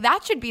 Like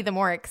that should be the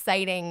more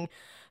exciting,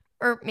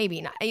 or maybe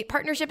not. A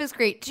partnership is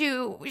great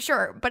too,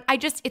 sure. But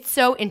it's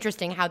so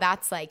interesting how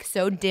that's like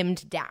so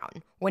dimmed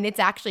down when it's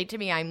actually, to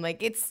me, I'm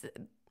like, it's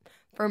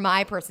for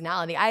my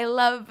personality. I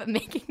love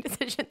making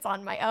decisions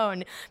on my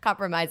own.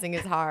 Compromising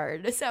is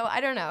hard. So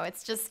I don't know.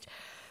 It's just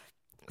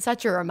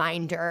such a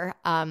reminder.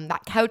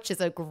 That couch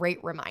is a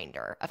great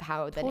reminder of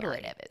how the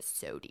narrative is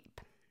so deep.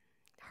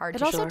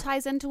 It also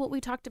ties into what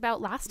we talked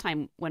about last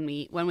time when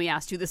we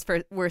asked you this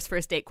worst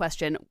first date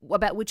question,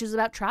 which is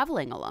about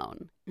traveling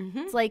alone.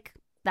 It's like,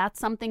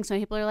 that's something so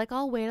many people are like,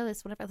 oh, wait,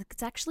 this, whatever. Like,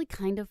 it's actually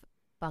kind of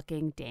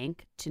fucking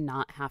dank to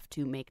not have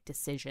to make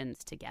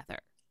decisions together.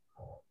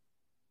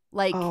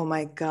 Like, oh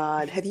my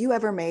God. Have you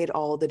ever made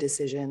all the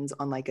decisions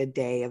on like a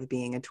day of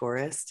being a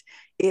tourist?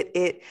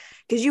 Because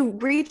you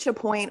reach a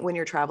point when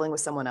you're traveling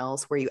with someone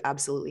else where you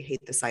absolutely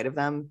hate the sight of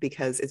them,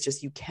 because it's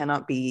just, you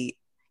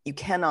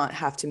cannot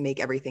have to make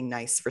everything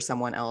nice for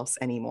someone else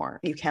anymore.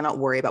 You cannot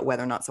worry about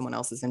whether or not someone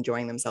else is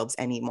enjoying themselves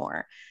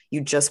anymore.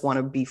 You just want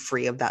to be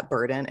free of that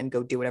burden and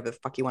go do whatever the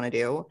fuck you want to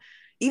do.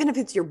 Even if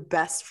it's your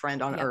best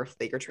friend on earth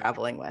that you're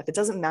traveling with, it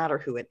doesn't matter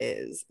who it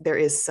is. There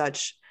is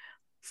such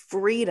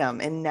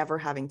freedom in never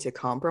having to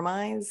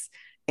compromise,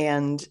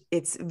 and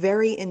it's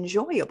very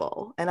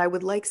enjoyable. And I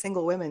would like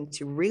single women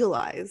to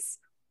realize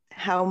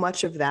how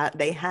much of that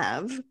they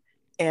have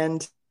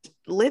and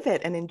live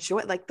it and enjoy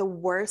it. Like the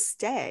worst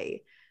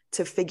day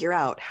to figure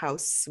out how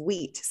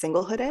sweet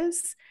singlehood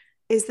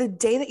is the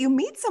day that you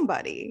meet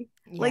somebody.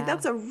 Like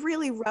that's a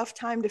really rough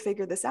time to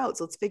figure this out.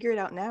 So let's figure it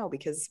out now,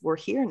 because we're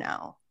here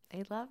now.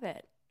 I love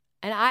it.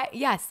 And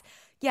yes,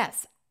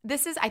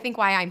 this is, I think,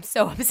 why I'm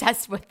so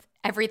obsessed with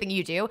everything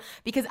you do,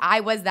 because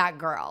I was that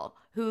girl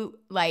who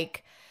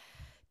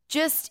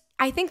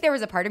I think there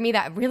was a part of me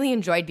that really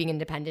enjoyed being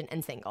independent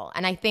and single.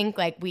 And I think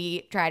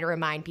we try to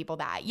remind people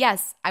that,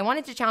 yes, I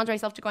wanted to challenge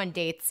myself to go on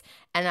dates,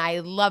 and I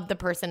love the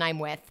person I'm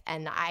with,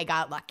 and I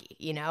got lucky,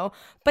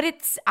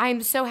 But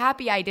I'm so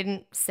happy I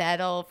didn't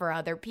settle for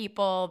other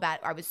people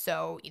that I was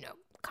so,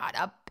 caught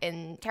up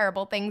in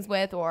terrible things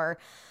with, or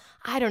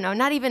I don't know,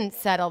 not even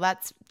settle.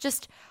 That's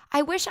just,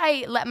 I wish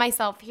I let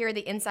myself hear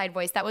the inside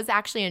voice that was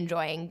actually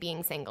enjoying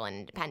being single and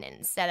independent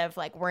instead of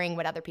worrying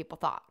what other people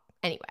thought.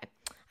 Anyway,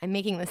 I'm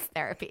making this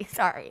therapy.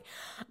 Sorry.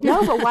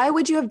 No, but why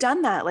would you have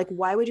done that?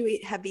 Why would you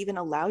have even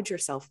allowed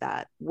yourself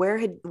that? Where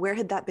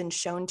had that been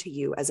shown to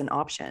you as an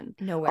option?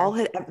 Nowhere. All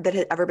that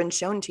had ever been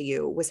shown to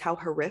you was how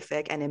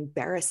horrific and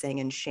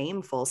embarrassing and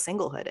shameful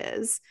singlehood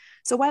is.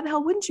 So why the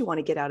hell wouldn't you want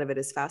to get out of it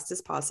as fast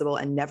as possible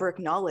and never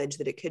acknowledge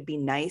that it could be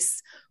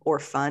nice or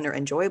fun or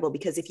enjoyable?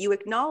 Because if you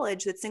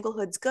acknowledge that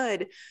singlehood's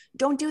good,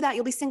 don't do that.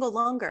 You'll be single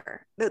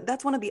longer.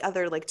 That's one of the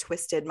other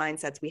twisted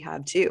mindsets we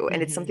have too.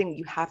 And it's something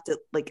you have to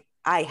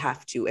I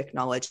have to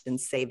acknowledge and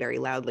say very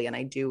loudly, and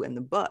I do in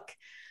the book.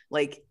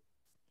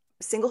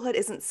 Singlehood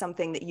isn't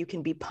something that you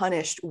can be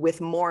punished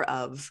with more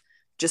of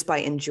just by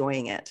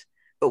enjoying it.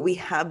 But we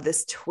have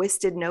this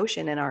twisted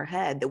notion in our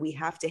head that we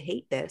have to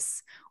hate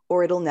this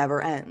or it'll never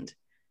end.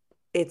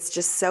 It's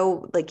just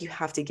so like you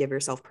have to give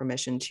yourself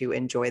permission to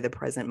enjoy the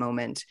present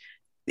moment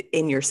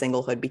in your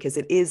singlehood, because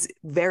it is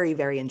very,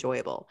 very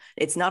enjoyable.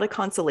 It's not a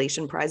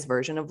consolation prize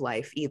version of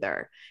life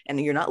either. And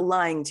you're not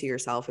lying to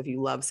yourself if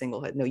you love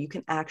singlehood. No, you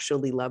can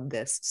actually love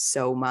this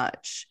so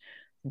much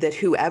that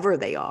whoever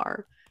they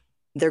are,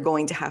 they're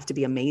going to have to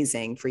be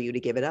amazing for you to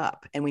give it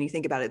up. And when you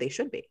think about it, they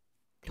should be.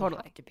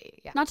 Totally. To be,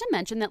 yeah. Not to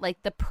mention that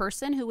like the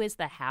person who is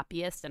the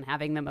happiest and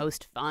having the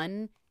most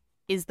fun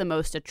is the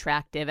most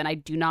attractive. And I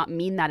do not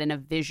mean that in a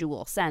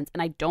visual sense.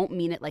 And I don't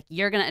mean it like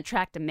you're going to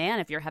attract a man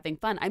if you're having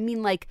fun. I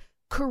mean like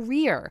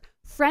career,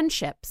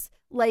 friendships,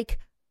 like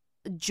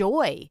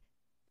joy,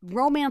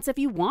 romance if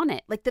you want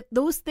it. Like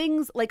those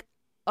things like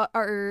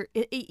are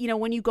you know,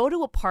 when you go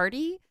to a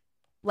party,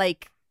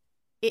 like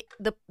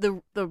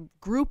the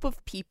group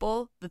of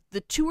people,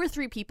 the 2 or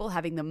 3 people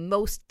having the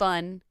most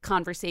fun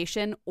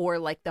conversation or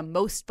like the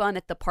most fun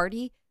at the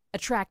party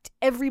attract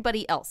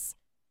everybody else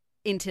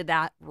into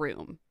that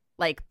room.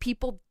 Like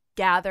people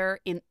gather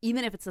in,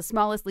 even if it's the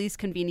smallest, least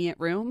convenient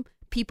room,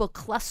 people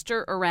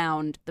cluster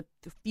around the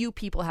few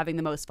people having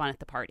the most fun at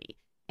the party.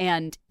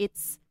 And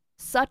it's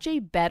such a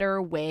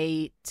better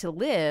way to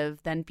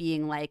live than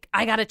being like,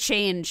 I got to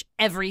change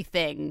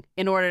everything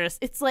in order to,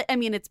 it's like, I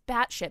mean, it's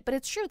batshit, but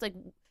it's true. It's like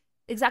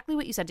exactly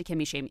what you said to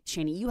Kimmy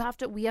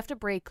Shaney. We have to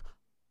break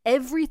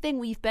everything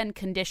we've been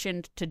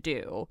conditioned to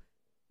do,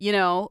 you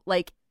know,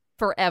 like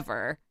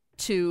forever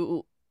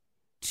to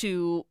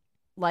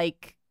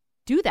like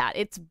do that.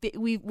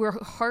 We're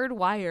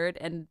hardwired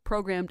and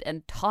programmed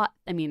and taught.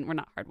 I mean, we're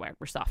not hardwired.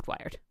 We're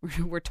softwired.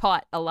 We're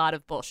taught a lot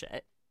of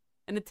bullshit,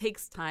 and it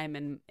takes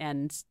time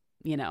and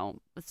you know,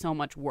 so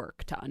much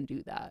work to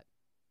undo that.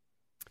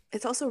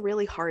 It's also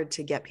really hard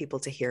to get people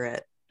to hear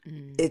it.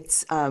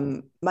 It's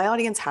my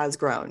audience has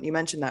grown. You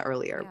mentioned that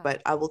earlier,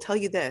 but I will tell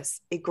you this: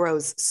 it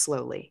grows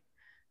slowly,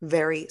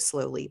 very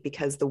slowly,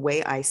 because the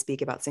way I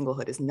speak about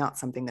singlehood is not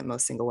something that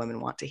most single women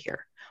want to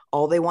hear.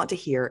 All they want to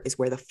hear is,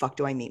 where the fuck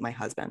do I meet my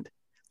husband?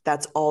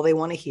 That's all they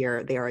want to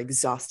hear. They are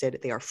exhausted.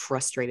 They are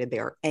frustrated. They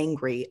are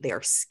angry. They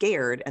are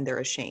scared, and they're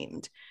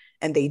ashamed.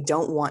 And they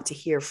don't want to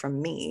hear from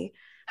me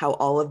how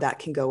all of that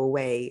can go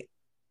away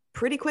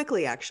pretty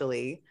quickly,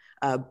 actually.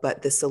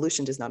 But the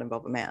solution does not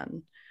involve a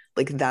man.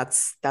 Like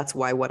that's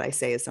why what I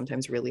say is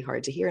sometimes really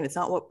hard to hear. And it's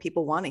not what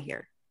people want to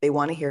hear. They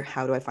want to hear,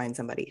 how do I find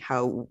somebody?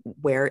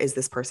 Where is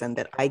this person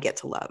that I get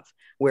to love?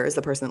 Where is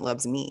the person that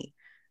loves me?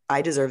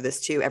 I deserve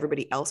this too.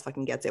 Everybody else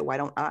fucking gets it. Why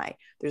don't I?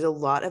 There's a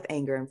lot of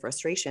anger and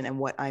frustration. And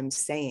what I'm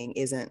saying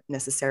isn't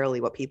necessarily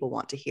what people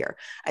want to hear.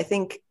 I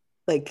think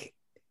like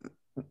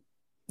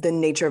the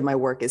nature of my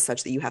work is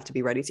such that you have to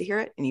be ready to hear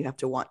it and you have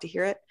to want to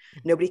hear it.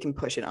 Nobody can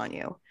push it on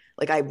you.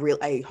 Like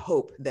I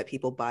hope that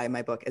people buy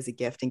my book as a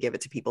gift and give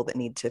it to people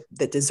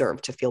that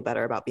deserve to feel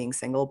better about being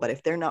single. But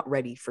if they're not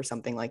ready for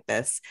something like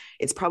this,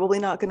 it's probably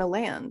not going to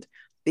land,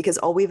 because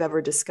all we've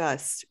ever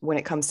discussed when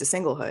it comes to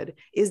singlehood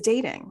is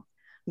dating.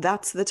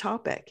 That's the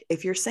topic.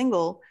 If you're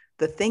single,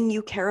 the thing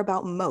you care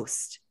about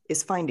most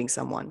is finding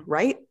someone,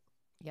 right?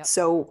 Yep.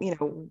 So, you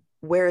know,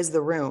 where is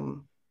the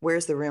room?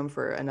 Where's the room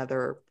for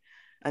another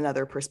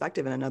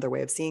perspective and another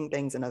way of seeing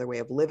things, another way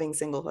of living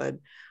singlehood?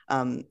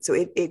 So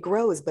it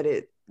grows, but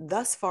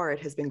thus far it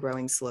has been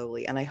growing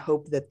slowly. And I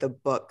hope that the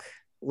book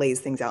lays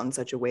things out in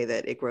such a way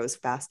that it grows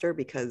faster,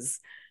 because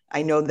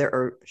I know there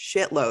are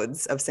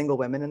shitloads of single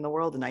women in the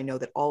world, and I know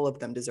that all of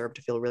them deserve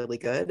to feel really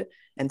good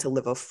and to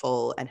live a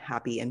full and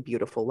happy and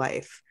beautiful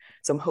life.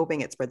 So I'm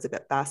hoping it spreads a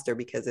bit faster,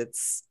 because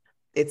it's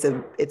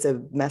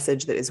a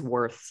message that is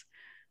worth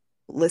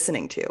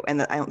listening to.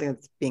 And I don't think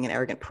it's being an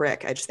arrogant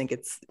prick. I just think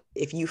it's,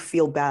 if you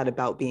feel bad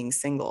about being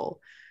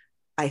single,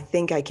 I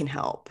think I can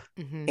help.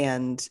 Mm-hmm.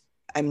 And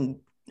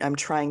I'm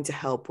trying to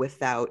help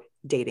without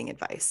dating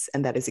advice,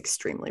 and that is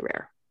extremely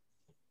rare.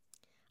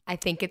 I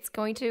think it's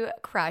going to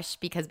crush,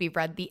 because we've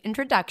read the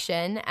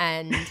introduction,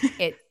 and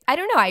I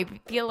don't know, I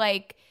feel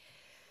like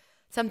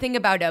something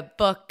about a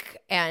book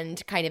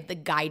and kind of the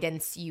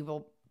guidance you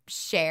will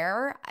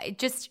share.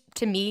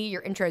 To me,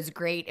 your intro is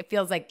great. It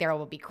feels like there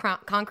will be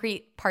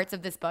concrete parts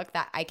of this book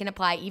that I can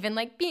apply, even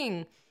like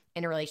being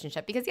in a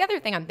relationship. Because the other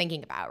thing I'm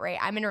thinking about, right?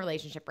 I'm in a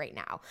relationship right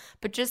now,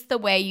 but just the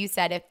way you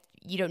said, if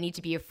you don't need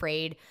to be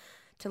afraid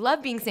to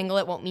love being single,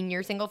 it won't mean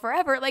you're single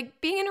forever.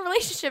 Like being in a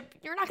relationship,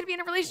 you're not going to be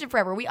in a relationship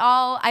forever.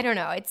 I don't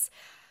know.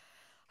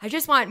 I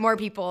just want more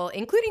people,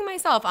 including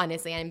myself,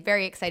 honestly. I'm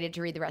very excited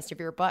to read the rest of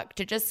your book.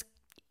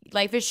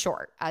 Life is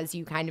short. As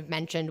you kind of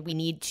mentioned, we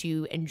need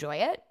to enjoy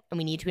it, and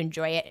we need to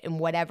enjoy it in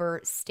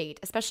whatever state,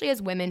 especially as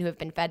women who have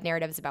been fed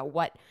narratives about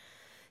what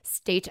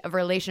state of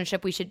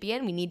relationship we should be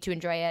in. We need to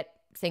enjoy it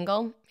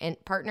single and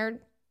partnered,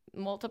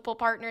 multiple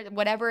partners,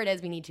 whatever it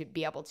is, we need to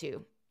be able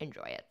to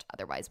enjoy it.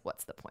 Otherwise,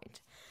 what's the point?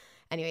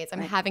 Anyways,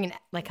 I'm having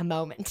a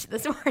moment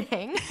this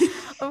morning,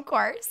 of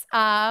course.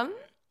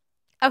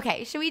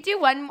 Okay, should we do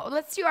one?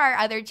 Let's do our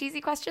other cheesy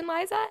question,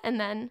 Liza, and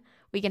then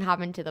we can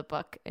hop into the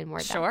book in more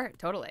depth. Sure,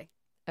 totally.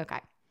 Okay.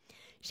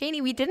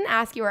 Shani, we didn't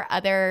ask you our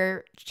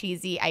other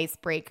cheesy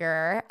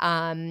icebreaker.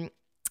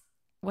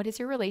 What is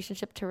your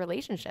relationship to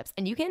relationships?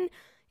 And you can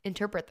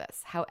interpret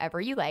this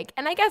however you like.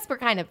 And I guess we're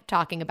kind of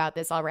talking about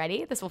this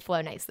already. This will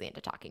flow nicely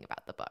into talking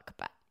about the book,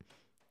 but.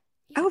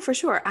 Oh, for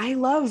sure. I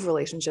love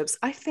relationships.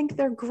 I think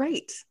they're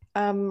great.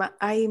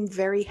 I'm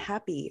very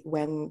happy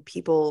when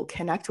people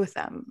connect with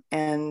them.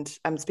 And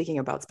I'm speaking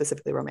about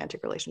specifically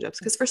romantic relationships,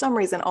 because for some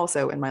reason,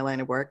 also in my line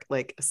of work,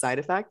 like a side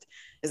effect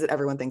is that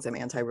everyone thinks I'm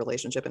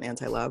anti-relationship and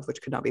anti-love,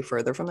 which could not be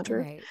further from the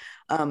truth.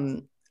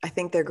 Right. I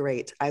think they're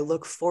great. I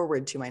look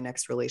forward to my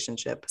next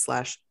relationship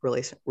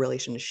 /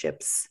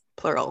 relationships,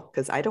 plural,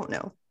 because I don't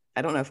know.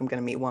 I don't know if I'm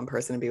going to meet one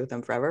person and be with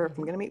them forever, or if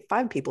I'm going to meet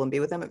 5 people and be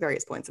with them at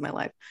various points in my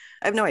life.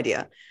 I have no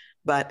idea,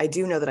 but I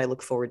do know that I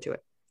look forward to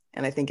it.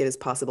 And I think it is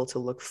possible to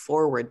look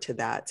forward to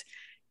that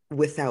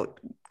without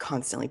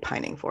constantly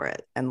pining for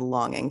it and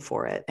longing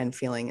for it and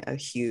feeling a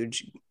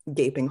huge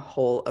gaping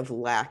hole of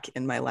lack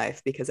in my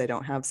life because I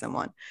don't have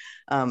someone.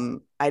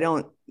 I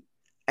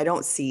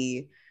don't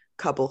see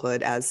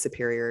couplehood as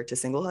superior to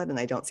singlehood, and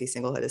I don't see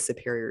singlehood as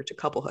superior to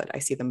couplehood. I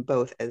see them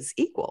both as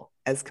equal,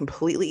 as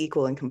completely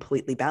equal and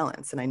completely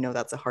balanced. And I know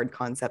that's a hard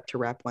concept to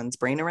wrap one's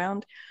brain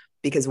around,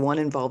 because one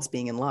involves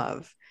being in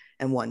love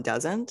and one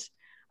doesn't.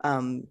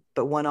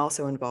 But one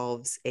also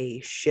involves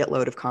a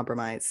shitload of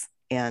compromise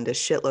and a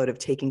shitload of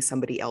taking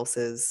somebody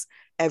else's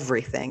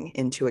everything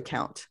into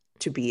account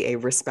to be a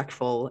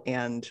respectful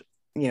and,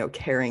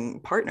 caring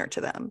partner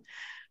to them.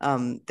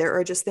 There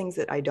are just things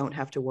that I don't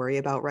have to worry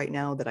about right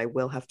now that I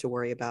will have to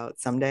worry about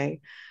someday.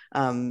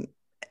 And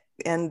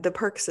the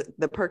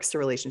perks to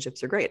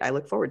relationships are great. I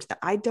look forward to that.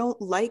 I don't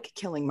like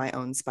killing my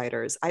own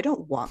spiders. I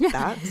don't want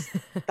that.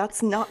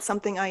 That's not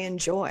something I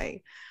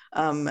enjoy.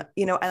 And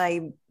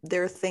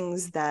there are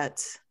things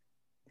that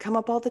come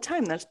up all the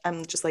time that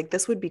I'm just like,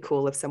 this would be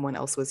cool if someone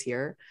else was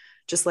here.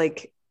 Just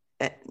like,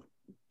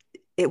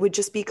 it would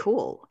just be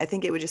cool. I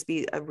think it would just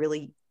be a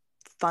really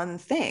fun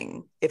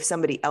thing if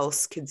somebody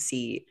else could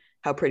see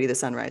how pretty the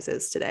sunrise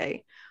is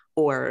today,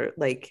 or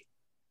like,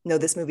 no,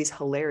 this movie's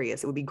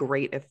hilarious. It would be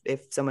great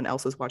if someone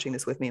else was watching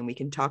this with me and we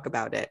can talk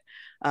about it.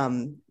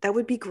 That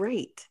would be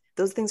great.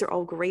 Those things are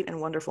all great and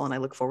wonderful, and I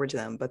look forward to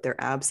them, but their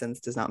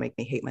absence does not make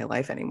me hate my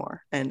life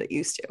anymore. And it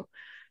used to.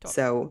 Totally.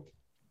 So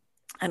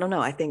I don't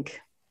know. I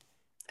think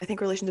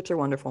relationships are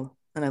wonderful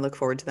and I look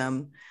forward to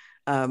them.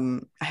 I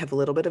have a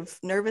little bit of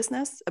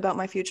nervousness about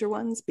my future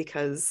ones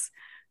because,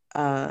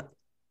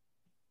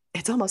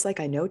 it's almost like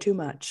I know too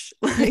much.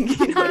 Like,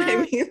 you know what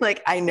I mean?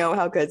 Like, I know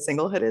how good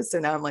singlehood is. So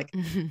now I'm like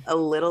a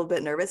little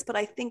bit nervous, but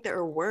I think there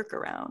are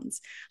workarounds.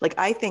 Like,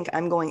 I think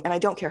I'm going, and I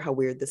don't care how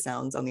weird this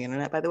sounds on the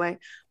internet, by the way,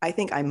 I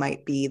think I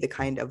might be the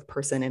kind of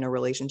person in a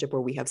relationship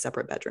where we have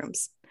separate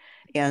bedrooms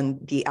and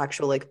the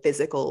actual like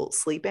physical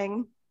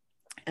sleeping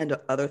and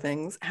other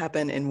things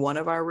happen in one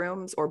of our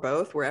rooms or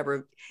both,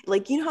 wherever,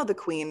 like, you know how the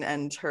queen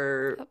and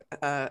her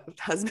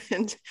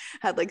husband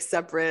had like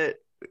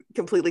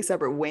completely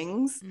separate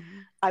wings. Mm-hmm.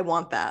 I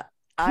want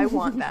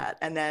that.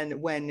 And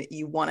then when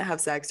you want to have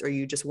sex or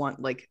you just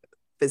want like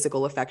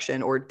physical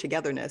affection or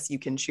togetherness, you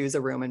can choose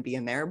a room and be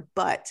in there,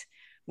 but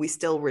we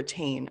still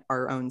retain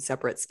our own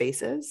separate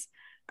spaces.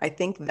 I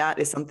think that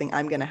is something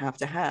I'm going to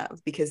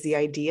have, because the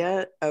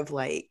idea of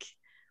like,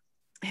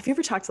 have you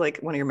ever talked to like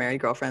one of your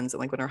married girlfriends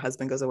and like when her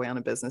husband goes away on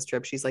a business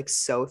trip, she's like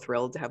so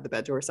thrilled to have the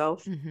bed to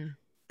herself? Mm-hmm.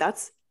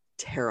 That's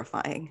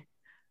terrifying.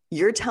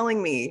 You're telling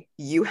me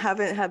you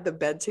haven't had the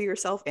bed to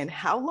yourself in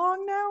how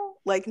long now?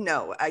 Like,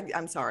 no,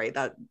 I'm sorry.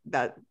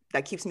 That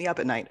keeps me up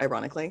at night,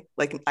 ironically.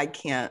 Like, I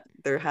can't,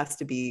 I have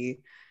to be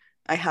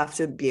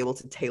able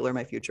to tailor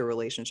my future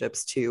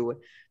relationships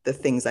to the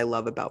things I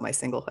love about my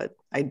singlehood.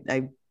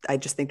 I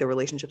just think the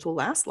relationships will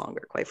last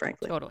longer, quite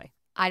frankly. Totally.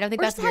 I don't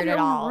think that's weird at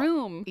all.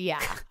 Room.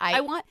 Yeah.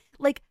 I want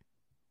like,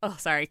 oh,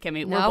 sorry,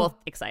 Kimmy. No. We're both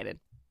excited.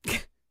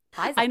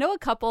 I know a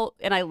couple,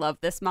 and I love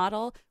this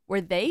model, where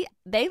they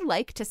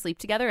like to sleep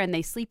together and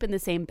they sleep in the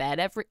same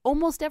bed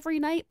almost every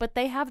night, but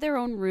they have their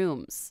own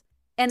rooms.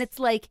 And it's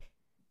like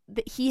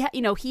he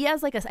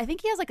has like I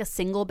think he has like a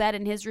single bed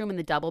in his room and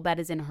the double bed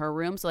is in her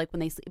room. So like when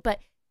they sleep, but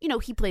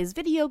he plays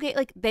video game.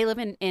 Like they live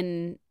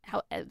in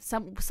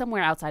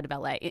somewhere outside of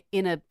LA,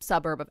 in a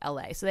suburb of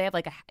LA. So they have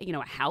like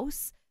a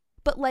house.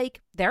 But like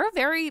they're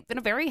in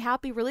a very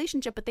happy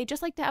relationship, but they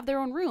just like to have their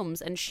own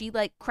rooms. And she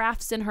like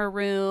crafts in her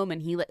room,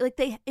 and he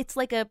it's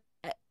like a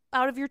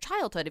out of your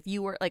childhood. If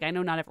you were like, I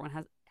know not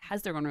everyone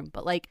has their own room,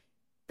 but like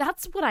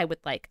that's what I would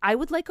like. I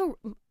would like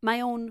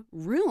my own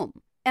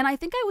room, and I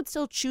think I would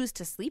still choose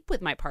to sleep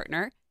with my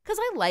partner because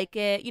I like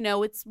it.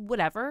 It's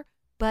whatever.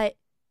 But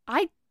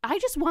I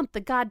just want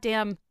the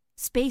goddamn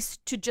space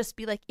to just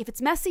be like, if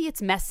it's messy,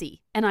 it's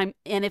messy, and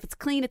if it's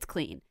clean, it's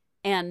clean,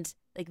 and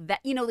like that.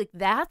 Like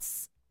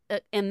that's.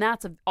 And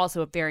that's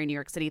also a very New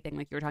York City thing,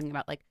 like you were talking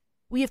about. Like,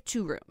 we have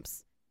 2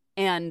 rooms,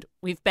 and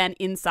we've been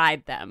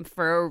inside them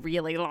for a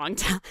really long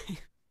time.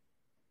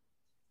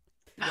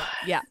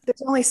 Yeah.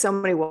 There's only so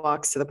many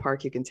walks to the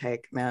park you can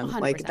take, man.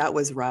 100%. Like, that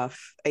was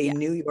rough.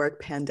 New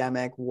York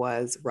pandemic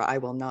was rough. I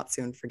will not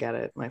soon forget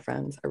it, my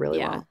friends. I really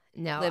won't.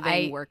 No,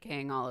 living,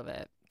 working, all of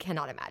it.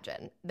 cannot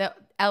imagine. The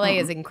LA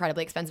is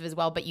incredibly expensive as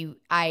well, but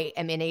I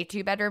am in a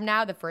 2-bedroom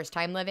now, the first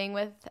time living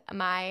with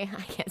I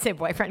can't say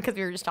boyfriend because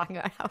we were just talking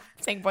about how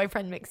saying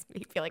boyfriend makes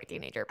me feel like a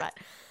teenager, but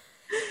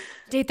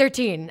day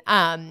 13.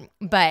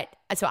 But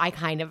so I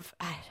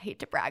hate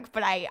to brag,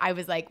 but I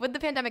was like, with the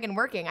pandemic and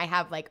working, I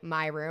have like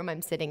my room.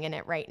 I'm sitting in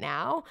it right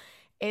now.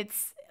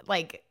 It's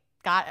like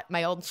got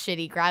my old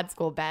shitty grad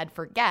school bed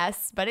for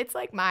guests, but it's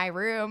like my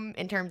room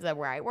in terms of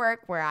where I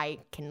work, where I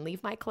can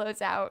leave my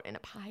clothes out in a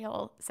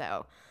pile.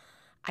 So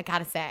I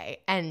gotta say,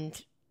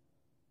 and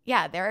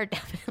yeah, there are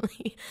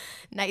definitely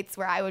nights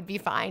where I would be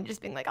fine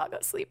just being like, I'll go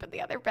sleep in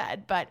the other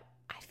bed. But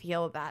I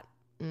feel that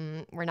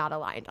we're not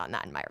aligned on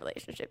that in my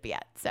relationship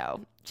yet. So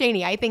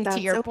Janie, I think to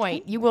your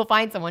point, you will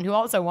find someone who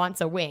also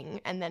wants a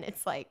wing. And then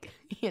it's like,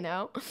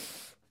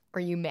 or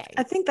you may.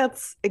 I think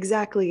that's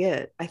exactly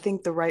it. I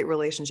think the right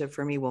relationship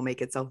for me will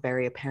make itself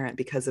very apparent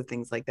because of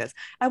things like this.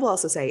 I will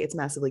also say it's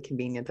massively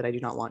convenient that I do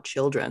not want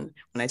children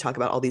when I talk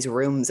about all these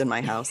rooms in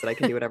my house that I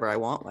can do whatever I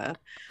want with.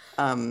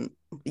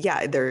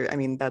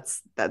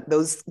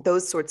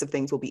 Those sorts of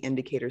things will be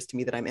indicators to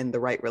me that I'm in the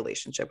right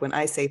relationship. When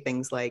I say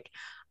things like,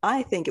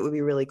 I think it would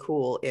be really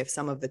cool if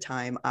some of the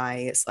time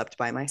I slept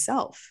by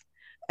myself.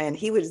 And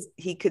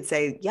he could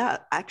say, yeah,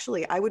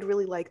 actually, I would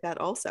really like that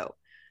also.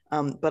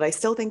 But I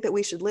still think that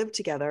we should live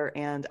together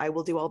and I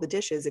will do all the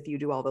dishes if you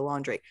do all the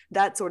laundry.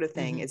 That sort of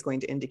thing is going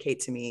to indicate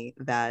to me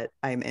that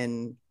I'm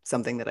in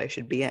something that I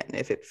should be in,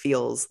 if it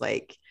feels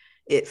like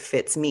it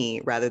fits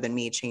me rather than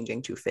me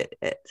changing to fit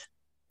it.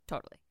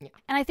 Totally. Yeah.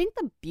 And I think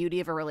the beauty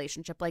of a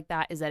relationship like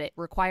that is that it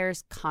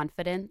requires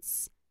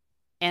confidence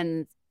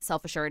and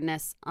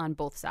self-assuredness on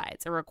both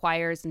sides. It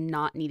requires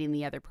not needing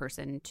the other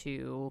person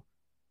to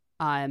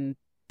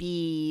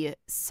be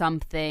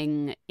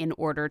something in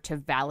order to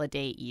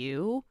validate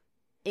you.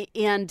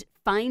 And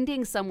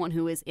finding someone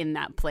who is in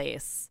that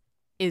place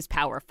is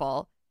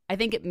powerful. I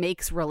think it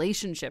makes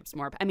relationships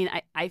more. I mean,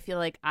 I feel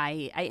like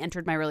I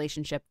entered my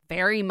relationship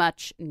very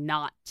much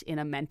not in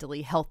a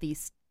mentally healthy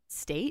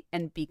state.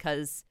 And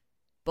because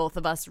both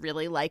of us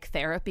really like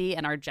therapy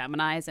and are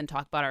Geminis and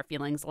talk about our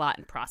feelings a lot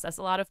and process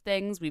a lot of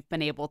things, we've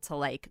been able to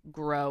like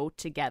grow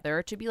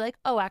together to be like,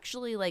 oh,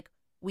 actually, like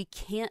we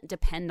can't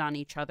depend on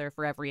each other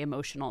for every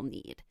emotional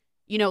need,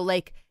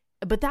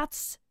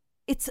 but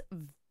it's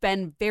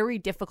been very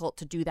difficult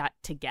to do that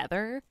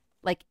together.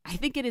 Like, I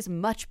think it is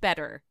much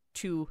better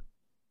to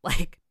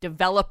like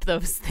develop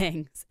those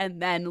things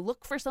and then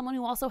look for someone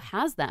who also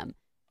has them,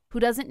 who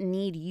doesn't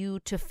need you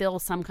to fill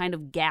some kind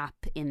of gap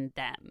in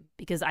them.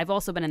 Because I've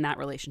also been in that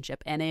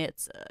relationship and it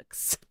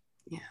sucks.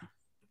 Yeah.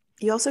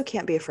 You also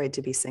can't be afraid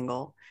to be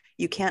single.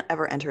 You can't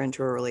ever enter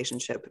into a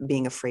relationship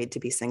being afraid to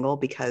be single,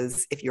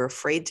 because if you're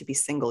afraid to be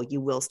single, you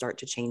will start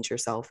to change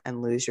yourself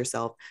and lose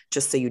yourself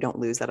just so you don't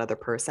lose that other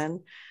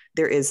person.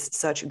 There is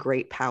such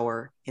great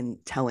power in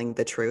telling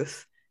the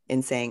truth,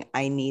 in saying,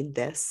 I need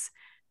this.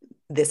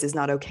 This is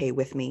not okay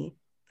with me.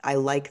 I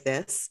like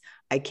this.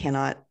 I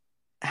cannot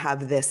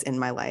have this in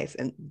my life.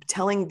 And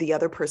telling the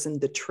other person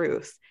the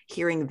truth,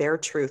 hearing their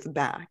truth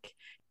back.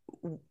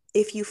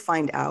 If you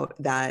find out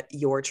that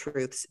your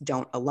truths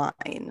don't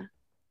align,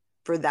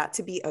 for that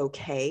to be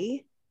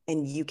okay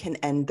and you can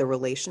end the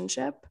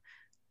relationship,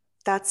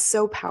 that's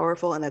so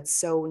powerful and that's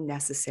so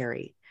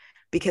necessary,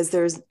 because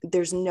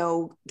there's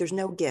no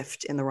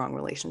gift in the wrong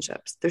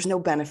relationships. There's no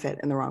benefit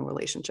in the wrong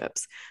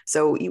relationships.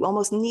 So you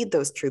almost need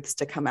those truths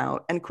to come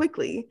out, and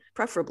quickly,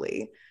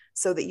 preferably,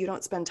 so that you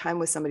don't spend time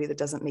with somebody that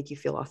doesn't make you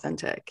feel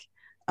authentic.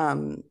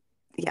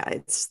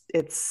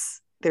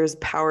 There's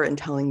power in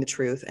telling the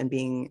truth and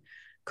being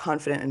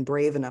confident and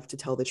brave enough to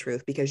tell the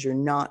truth, because you're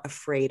not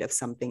afraid of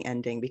something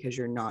ending, because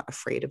you're not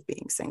afraid of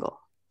being single.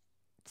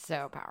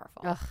 So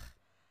powerful. Ugh.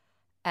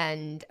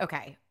 And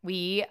okay,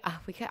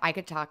 I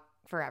could talk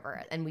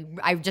forever, and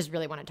I just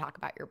really want to talk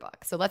about your book.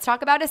 So let's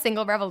talk about A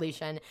Single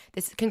Revolution.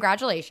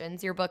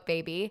 Congratulations, your book,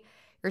 baby.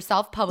 You're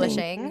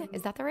self-publishing.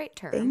 Is that the right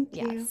term? Thank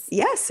you.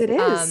 Yes, it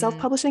is.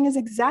 Self-publishing is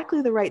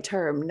exactly the right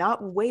term.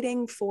 Not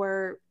waiting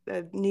for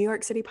a New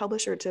York City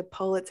publisher to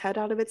pull its head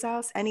out of its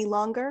ass any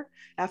longer.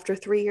 After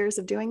 3 years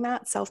of doing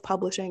that,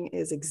 self-publishing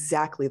is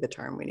exactly the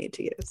term we need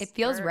to use. It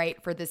feels right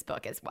for this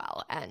book as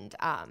well. And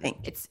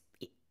it's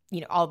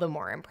all the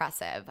more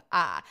impressive.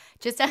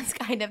 Just as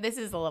kind of, this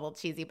is a little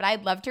cheesy, but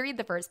I'd love to read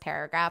the first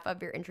paragraph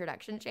of your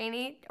introduction,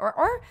 Janie,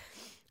 or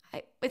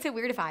is it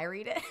weird if I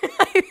read it?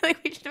 I feel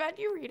like we should have had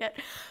you read it.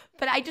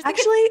 But I just think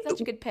it's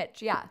such a good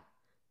pitch. Yeah.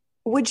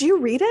 Would you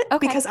read it?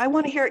 Okay. Because I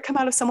want to hear it come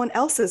out of someone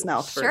else's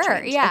mouth for a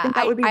change. Yeah. I think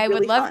that would be I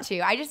really would love fun.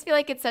 to. I just feel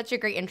like it's such a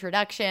great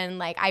introduction.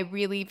 Like, I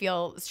really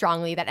feel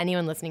strongly that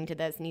anyone listening to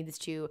this needs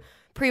to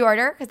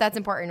pre-order, because that's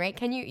important,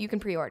 right? You can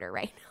pre-order,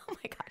 right? Oh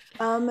my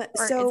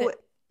gosh.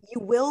 You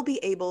will be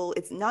able,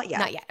 it's not yet.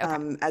 Not yet.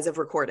 Okay. As of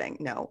recording,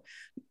 no.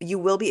 You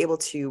will be able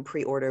to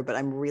pre-order, but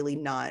I'm really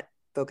not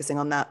focusing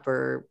on that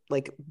for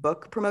like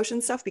book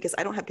promotion stuff, because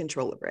I don't have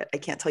control over it. I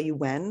can't tell you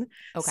when.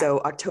 Okay. So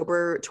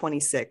October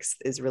 26th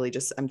is really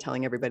just, I'm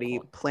telling everybody,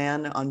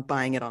 plan on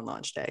buying it on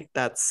launch day.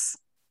 That's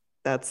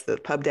the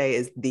pub day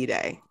is the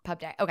day. Pub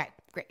day. Okay,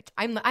 great.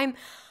 I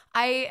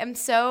am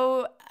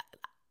so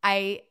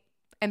I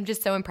am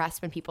just so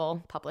impressed when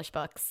people publish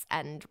books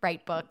and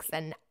write books,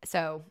 and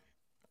so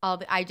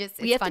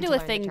we have to do a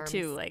thing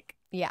too, like.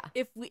 Yeah.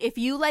 If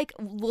you like,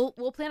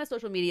 we'll plan a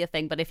social media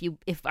thing, but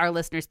if our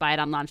listeners buy it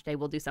on launch day,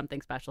 we'll do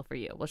something special for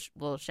you.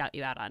 We'll shout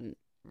you out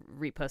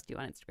repost you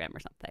on Instagram or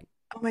something.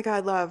 Oh my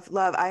God, love.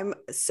 I'm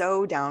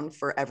so down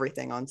for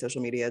everything on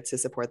social media to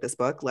support this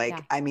book. Like,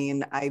 yeah. I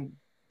mean,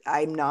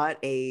 I'm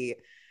not a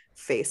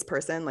face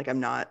person. Like, I'm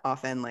not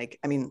often like,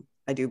 I mean,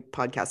 I do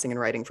podcasting and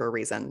writing for a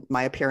reason.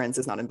 My appearance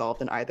is not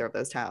involved in either of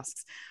those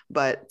tasks.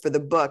 But for the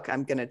book,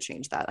 I'm going to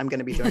change that. I'm going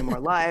to be doing more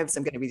lives.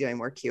 I'm going to be doing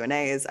more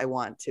Q&As. I'm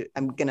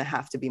going to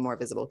have to be more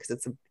visible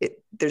because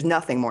there's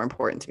nothing more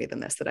important to me than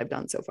this that I've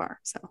done so far.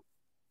 So,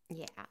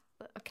 yeah.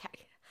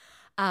 Okay.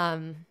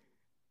 I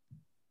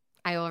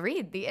will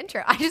read the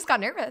intro. I just got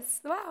nervous.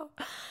 Wow.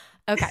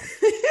 Okay.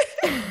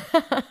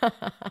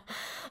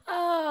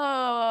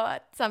 Oh,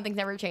 something's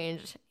never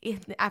changed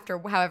after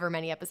however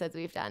many episodes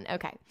we've done.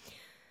 Okay.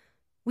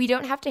 We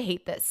don't have to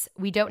hate this.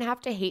 We don't have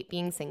to hate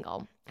being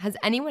single. Has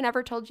anyone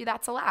ever told you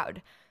that's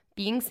allowed?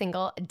 Being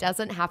single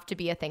doesn't have to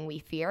be a thing we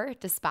fear,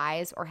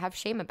 despise, or have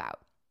shame about.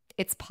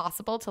 It's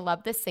possible to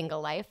love this single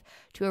life,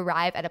 to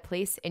arrive at a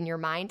place in your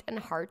mind and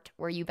heart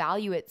where you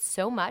value it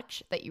so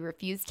much that you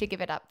refuse to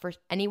give it up for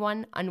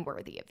anyone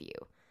unworthy of you.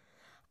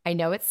 I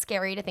know it's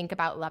scary to think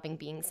about loving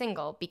being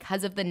single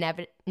because of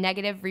the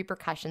negative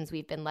repercussions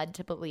we've been led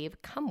to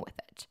believe come with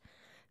it.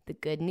 The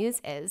good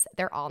news is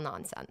they're all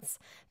nonsense.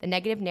 The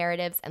negative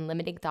narratives and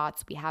limiting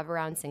thoughts we have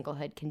around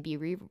singlehood can be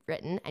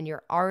rewritten, and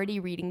you're already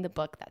reading the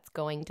book that's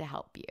going to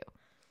help you.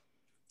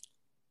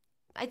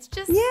 It's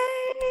just yay!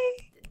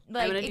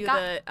 Like, I'm gonna do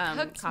the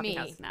coffee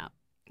house now.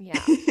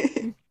 Yeah.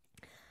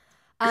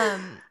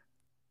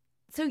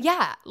 So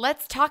yeah,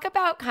 let's talk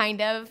about kind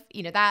of,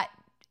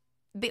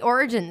 the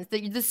origins,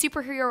 the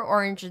superhero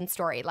origin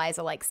story,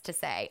 Liza likes to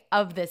say,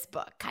 of this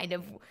book. Kind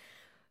of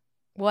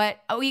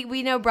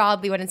we know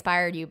broadly what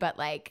inspired you, but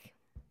like,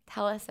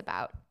 tell us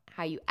about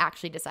how you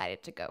actually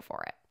decided to go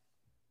for it.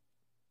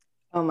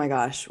 Oh my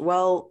gosh.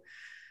 Well,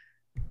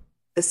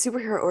 the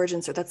superhero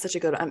origin story, that's such a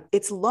good one.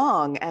 It's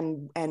long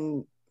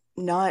and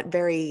not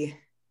very,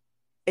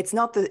 it's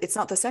not the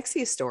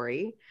sexiest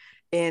story.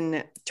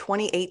 In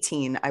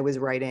 2018, I was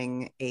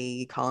writing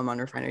a column on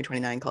Refinery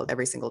 29 called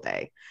Every Single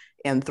Day.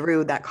 And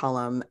through that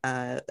column,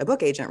 a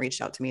book agent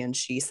reached out to me and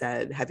she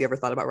said, have you ever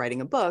thought about writing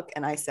a book?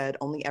 And I said,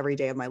 only every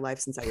day of my life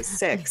since I was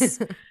 6.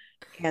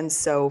 And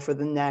so for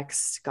the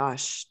next,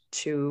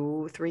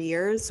 2-3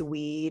 years,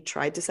 we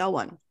tried to sell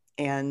one.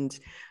 And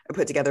I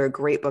put together a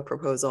great book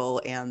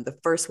proposal, and the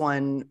first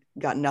one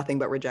got nothing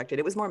but rejected.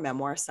 It was more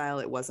memoir style.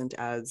 It wasn't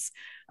as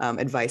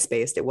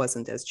advice-based. It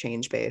wasn't as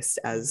change-based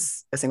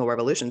as A Single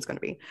Revolution is going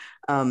to be.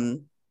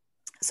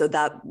 So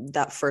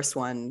that first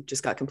one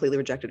just got completely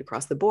rejected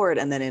across the board.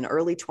 And then in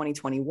early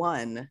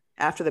 2021,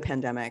 after the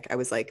pandemic, I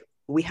was like,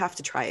 we have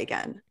to try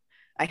again.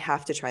 I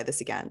have to try this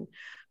again.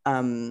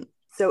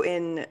 So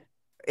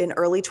in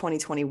early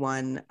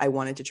 2021, I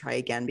wanted to try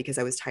again because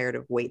I was tired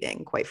of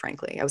waiting, quite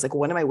frankly. I was like,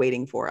 what am I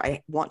waiting for?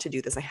 I want to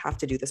do this. I have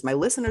to do this. My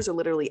listeners are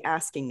literally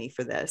asking me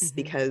for this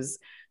because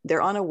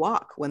they're on a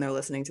walk when they're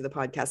listening to the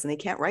podcast and they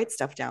can't write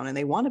stuff down and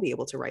they want to be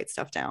able to write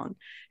stuff down.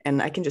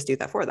 And I can just do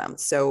that for them.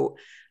 So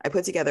I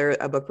put together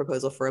a book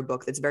proposal for a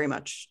book that's very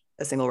much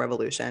A Single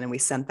Revolution. And we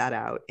sent that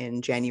out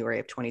in January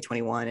of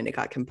 2021. And it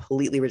got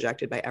completely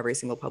rejected by every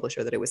single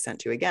publisher that it was sent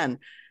to again.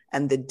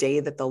 And the day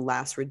that the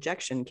last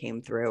rejection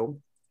came through,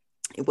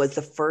 it was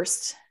the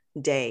first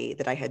day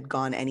that I had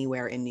gone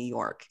anywhere in New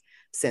York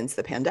since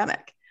the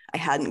pandemic. I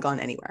hadn't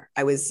gone anywhere.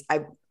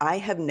 I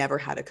have never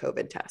had a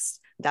COVID test.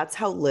 That's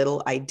how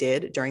little I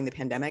did during the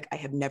pandemic. I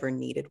have never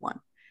needed one.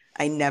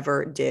 I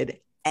never did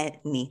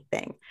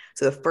anything.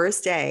 So the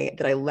first day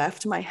that I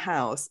left my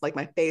house, like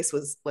my face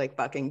was like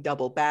fucking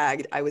double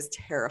bagged. I was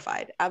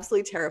terrified,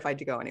 absolutely terrified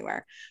to go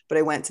anywhere. But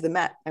I went to the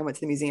Met, I went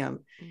to the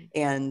museum,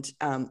 and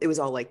it was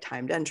all like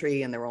timed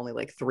entry, and there were only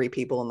like 3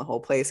 people in the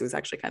whole place. It was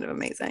actually kind of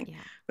amazing. Yeah.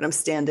 But I'm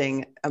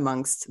standing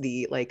amongst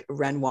the like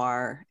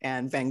Renoir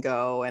and Van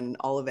Gogh and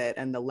all of it,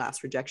 and the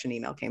last rejection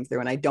email came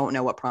through, and I don't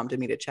know what prompted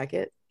me to check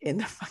it in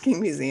the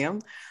fucking museum.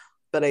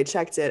 But I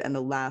checked it, and the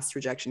last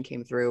rejection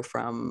came through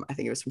from, I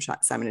think it was from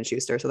Simon &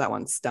 Schuster. So that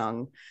one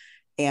stung.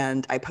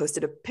 And I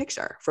posted a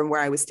picture from where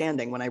I was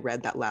standing when I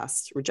read that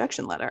last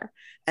rejection letter.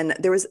 And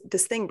there was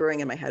this thing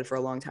brewing in my head for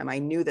a long time. I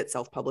knew that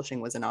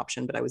self-publishing was an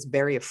option, but I was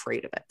very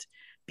afraid of it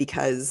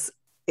because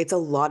it's a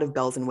lot of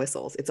bells and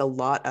whistles. It's a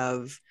lot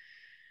of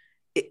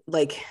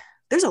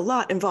there's a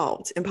lot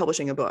involved in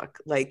publishing a book.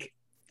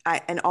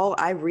 All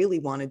I really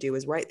want to do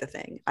is write the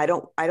thing. I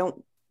don't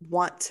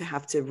want to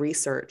have to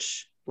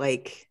research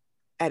like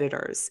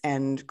editors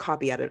and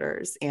copy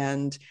editors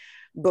and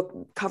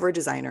book cover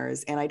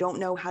designers. And I don't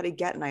know how to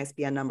get an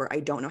ISBN number.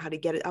 I don't know how to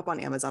get it up on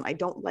Amazon. I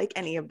don't like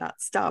any of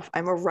that stuff.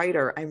 I'm a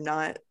writer. I'm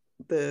not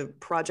the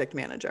project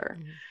manager.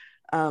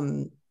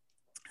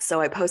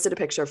 So I posted a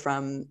picture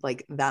from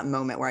like that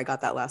moment where I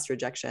got that last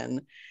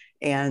rejection,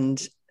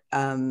 and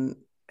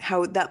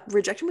how that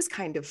rejection was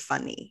kind of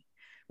funny.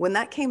 When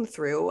that came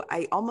through,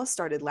 I almost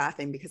started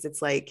laughing because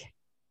it's like,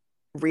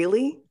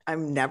 really?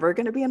 I'm never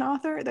going to be an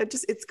author?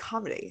 It's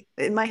comedy.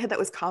 In my head, that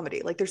was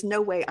comedy. Like, there's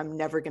no way I'm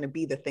never going to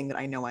be the thing that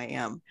I know I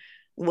am.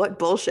 What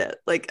bullshit.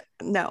 Like,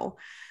 no.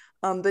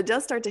 But it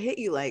does start to hit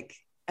you like,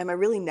 am I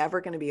really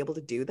never going to be able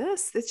to do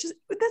this? That's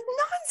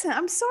nonsense.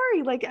 I'm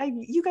sorry. Like,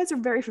 you guys are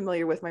very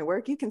familiar with my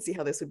work. You can see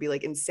how this would be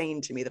like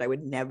insane to me that I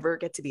would never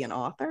get to be an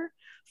author.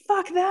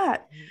 Fuck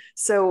that.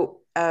 So,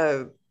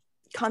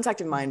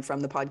 contact of mine from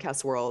the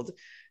podcast world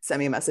sent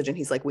me a message and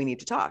he's like, we need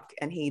to talk.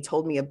 And he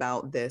told me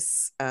about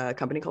this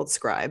company called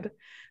Scribe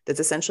that's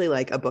essentially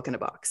like a book in a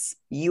box.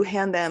 You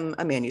hand them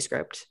a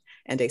manuscript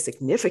and a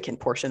significant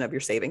portion of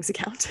your savings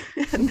account,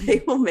 and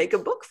they will make a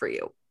book for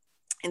you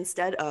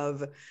instead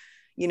of,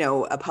 you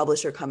know, a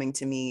publisher coming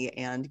to me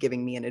and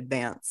giving me an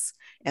advance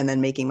and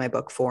then making my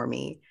book for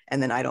me.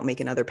 And then I don't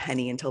make another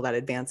penny until that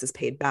advance is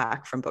paid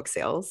back from book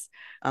sales.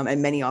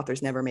 And many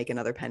authors never make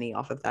another penny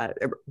off of that.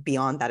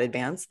 Beyond that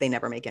advance, they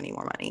never make any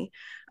more money.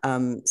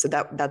 So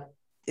that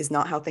is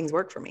not how things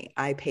work for me.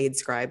 I paid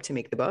Scribe to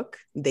make the book.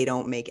 They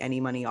don't make any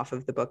money off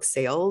of the book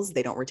sales.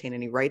 They don't retain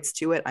any rights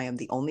to it. I am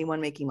the only one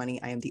making money.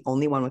 I am the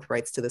only one with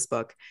rights to this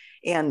book.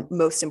 And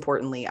most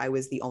importantly, I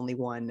was the only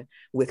one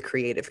with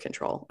creative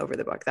control over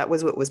the book. That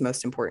was what was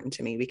most important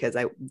to me, because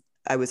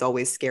I was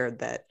always scared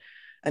that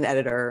an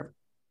editor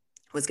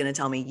was going to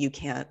tell me, you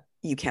can't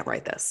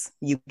write this.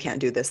 You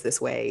can't do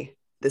this way.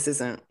 This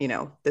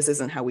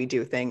isn't how we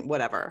do things,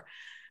 whatever.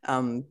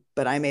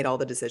 But I made all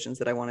the decisions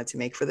that I wanted to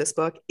make for this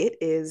book. It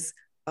is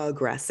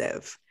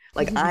aggressive.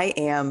 Like, I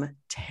am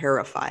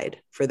terrified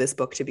for this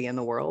book to be in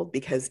the world,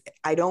 because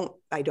I don't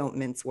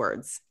mince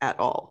words at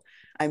all.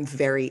 I'm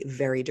very,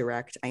 very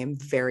direct. I am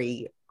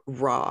very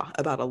raw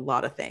about a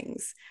lot of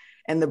things.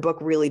 And the book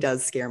really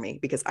does scare me,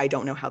 because I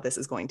don't know how this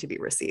is going to be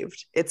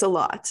received. It's a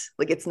lot.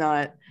 Like, it's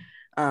not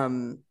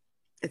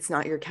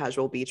your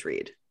casual beach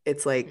read.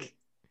 It's like,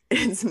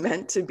 it's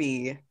meant to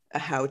be a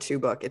how-to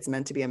book. It's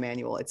meant to be a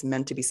manual. It's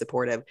meant to be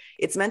supportive.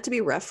 It's meant to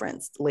be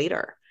referenced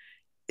later.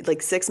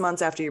 Like 6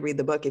 months after you read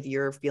the book, if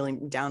you're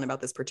feeling down about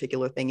this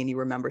particular thing and you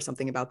remember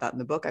something about that in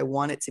the book, I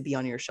want it to be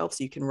on your shelf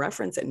so you can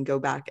reference it and go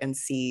back and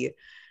see,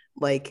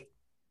 like,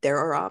 there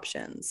are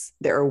options.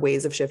 There are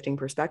ways of shifting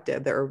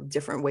perspective. There are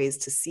different ways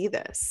to see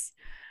this.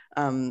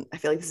 I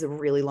feel like this is a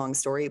really long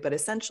story, but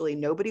essentially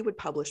nobody would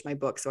publish my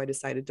book. So I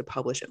decided to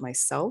publish it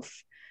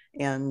myself.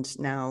 And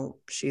now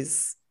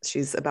she's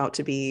about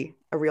to be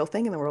a real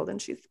thing in the world,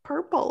 and she's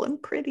purple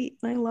and pretty,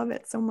 and I love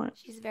it so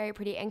much. She's very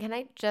pretty. And can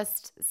I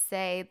just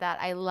say that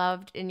I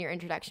loved in your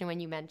introduction when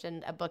you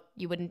mentioned a book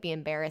you wouldn't be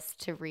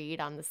embarrassed to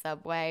read on the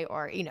subway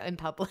or, you know, in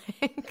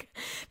public,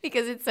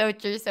 because it's so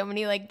true. So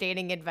many like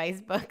dating advice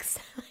books,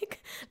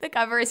 like the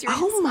cover is your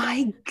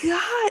my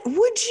God,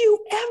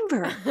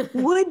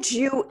 would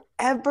you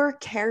ever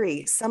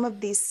carry some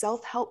of these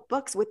self-help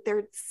books with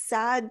their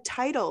sad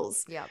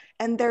titles? Yep.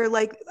 And they're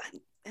like,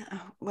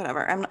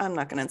 whatever. I'm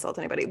not going to insult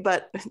anybody,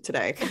 but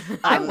today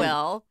I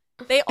will.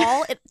 They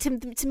all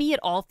to me, it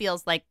all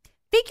feels like,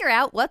 figure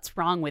out what's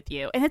wrong with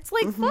you, and it's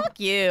like, fuck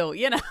you,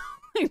 you know.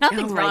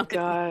 Nothing's wrong. Oh my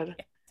God. With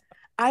me.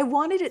 I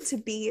wanted it to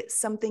be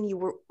something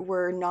you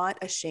were not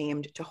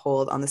ashamed to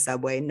hold on the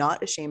subway,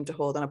 not ashamed to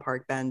hold on a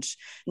park bench,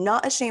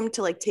 not ashamed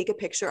to like take a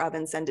picture of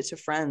and send it to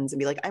friends and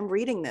be like, I'm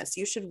reading this.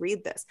 You should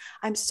read this.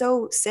 I'm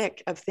so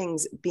sick of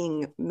things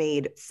being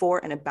made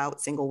for and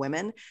about single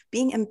women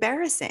being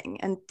embarrassing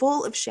and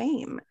full of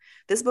shame.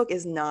 This book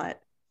is not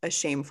a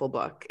shameful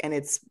book. And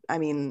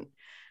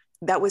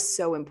that was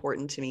so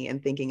important to me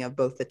in thinking of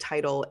both the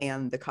title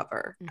and the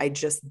cover. I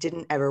just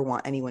didn't ever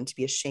want anyone to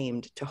be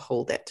ashamed to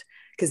hold it,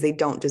 because they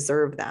don't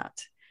deserve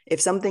that. If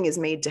something is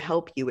made to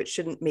help you, it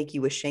shouldn't make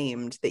you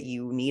ashamed that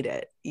you need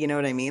it. You know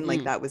what I mean?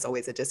 Like, that was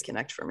always a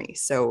disconnect for me.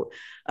 So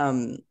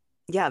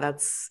yeah,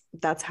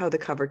 that's how the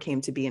cover came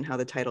to be and how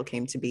the title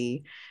came to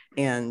be.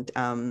 And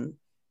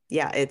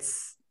yeah,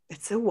 it's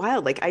so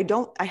wild. Like, I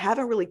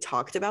haven't really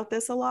talked about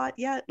this a lot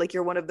yet. Like,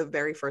 you're one of the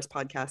very first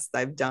podcasts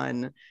I've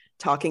done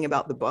talking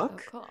about the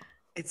book. Oh, cool.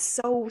 It's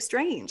so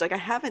strange. Like, I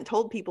haven't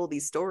told people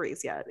these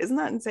stories yet. Isn't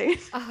that insane?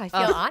 Oh, I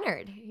feel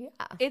honored. Yeah.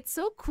 It's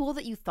so cool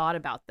that you thought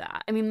about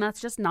that. I mean,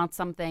 that's just not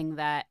something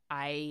that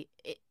I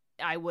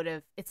would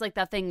have. It's like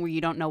that thing where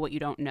you don't know what you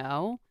don't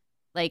know.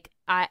 Like,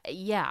 I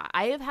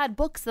have had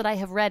books that I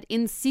have read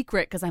in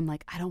secret because I'm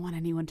like, I don't want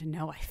anyone to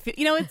know. I feel,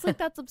 it's like,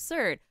 that's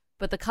absurd.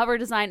 But the cover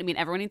design, I mean,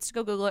 everyone needs to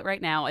go Google it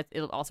right now.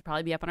 It'll also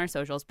probably be up on our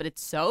socials, but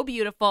it's so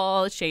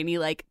beautiful. Shani,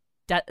 like,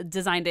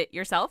 designed it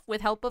yourself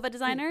with help of a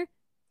designer.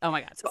 Oh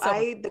my God. So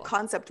the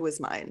concept was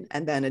mine,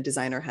 and then a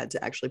designer had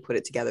to actually put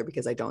it together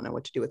because I don't know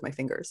what to do with my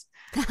fingers.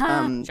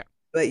 Sure.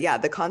 But yeah,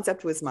 the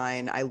concept was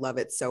mine. I love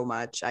it so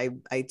much.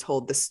 I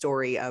told the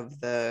story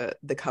of the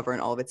cover and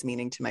all of its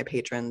meaning to my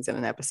patrons in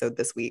an episode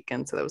this week.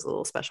 And so that was a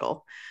little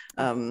special.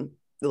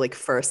 Like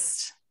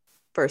first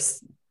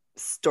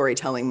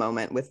storytelling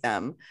moment with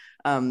them.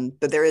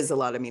 But there is a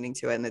lot of meaning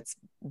to it, and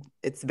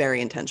it's very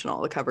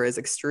intentional. The cover is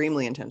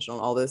extremely intentional.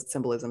 All the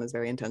symbolism is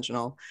very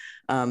intentional.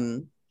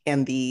 And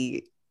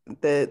the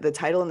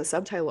title and the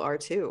subtitle are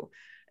too.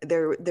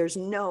 There's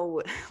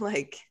no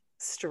like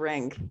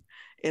strength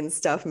in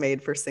stuff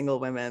made for single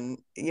women.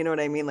 You know what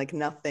I mean? Like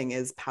nothing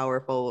is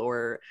powerful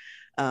or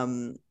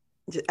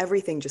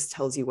everything just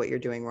tells you what you're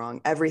doing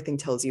wrong. Everything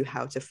tells you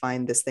how to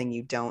find this thing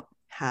you don't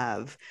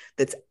have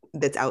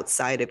that's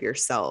outside of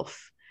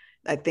yourself.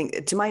 I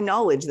think, to my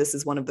knowledge, this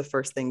is one of the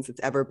first things that's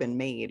ever been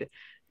made,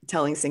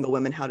 telling single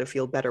women how to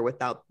feel better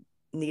without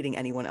needing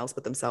anyone else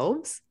but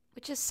themselves.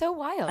 Which is so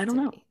wild. I don't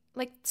know. Me.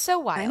 Like so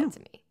wild to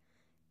me.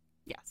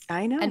 Yes.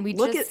 I know. And we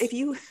look just... at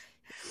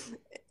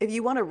if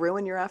you want to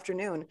ruin your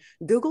afternoon,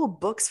 Google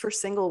books for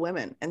single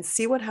women and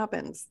see what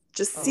happens.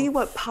 Just see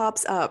what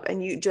pops up,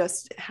 and you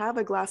just have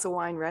a glass of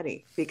wine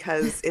ready,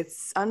 because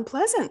it's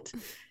unpleasant.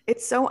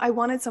 I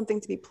wanted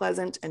something to be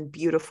pleasant and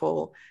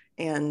beautiful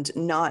and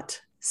not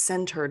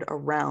centered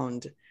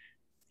around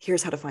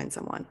here's how to find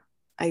someone.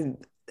 I'm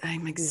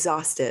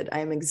exhausted. I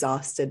am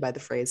exhausted by the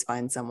phrase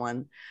find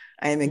someone.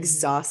 I am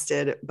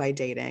exhausted by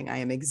dating. I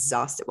am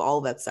exhausted,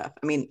 all that stuff.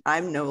 I mean,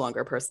 I'm no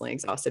longer personally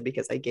exhausted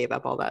because I gave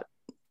up all that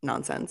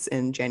nonsense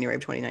in January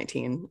of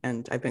 2019,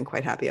 and I've been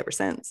quite happy ever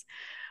since.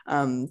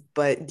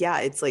 But yeah,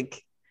 it's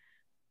like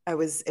I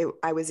was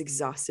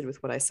exhausted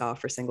with what I saw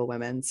for single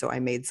women, so I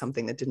made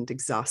something that didn't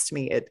exhaust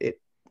me. It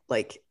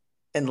like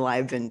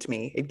enlivened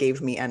me. It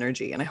gave me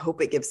energy, and I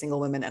hope it gives single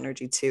women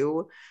energy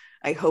too.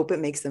 I hope it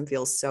makes them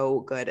feel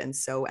so good and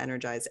so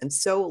energized, and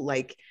so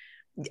like,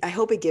 I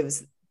hope it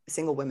gives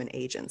single women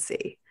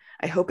agency.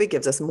 I hope it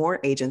gives us more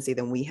agency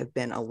than we have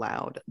been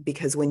allowed,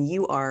 because when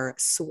you are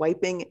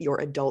swiping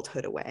your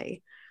adulthood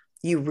away,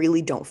 you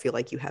really don't feel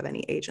like you have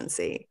any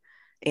agency.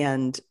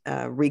 And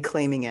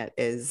reclaiming it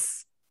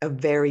is a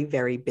very,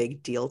 very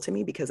big deal to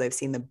me, because I've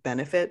seen the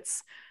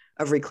benefits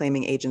of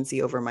reclaiming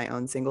agency over my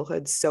own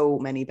singlehood. So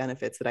many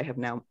benefits that I have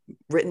now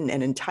written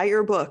an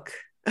entire book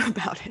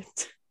about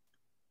it.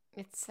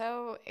 It's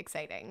so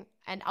exciting.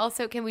 And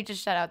also, can we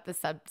just shout out the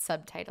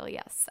subtitle?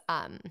 Yes.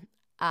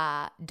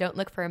 Don't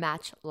look for a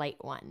match, light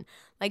one.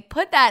 Like,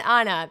 put that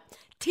on a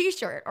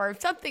t-shirt or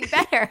something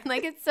better.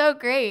 Like, it's so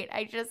great.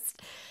 I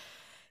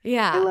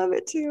love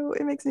it too.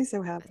 It makes me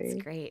so happy.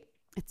 It's great.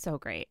 It's so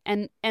great.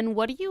 And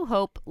what do you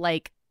hope,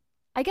 like,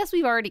 I guess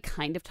we've already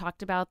kind of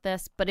talked about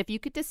this, but if you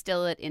could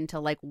distill it into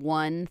like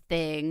one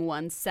thing,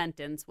 one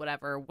sentence,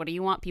 whatever, what do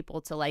you want people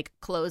to like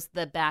close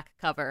the back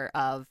cover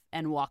of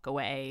and walk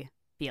away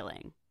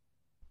feeling?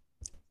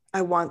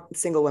 I want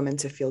single women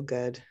to feel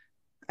good.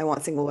 I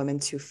want single women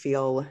to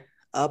feel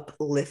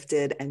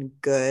uplifted and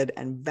good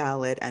and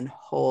valid and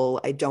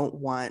whole. I don't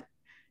want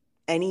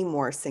any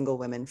more single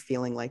women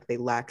feeling like they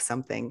lack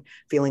something,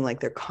 feeling like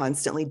they're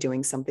constantly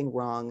doing something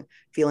wrong,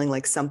 feeling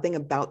like something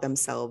about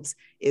themselves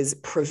is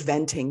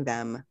preventing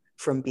them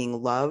from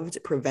being loved,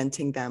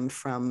 preventing them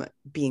from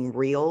being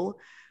real.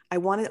 I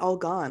want it all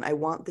gone. I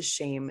want the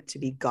shame to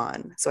be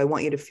gone. So I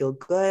want you to feel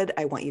good.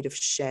 I want you to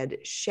shed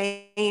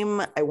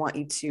shame. I want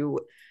you to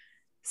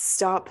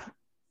stop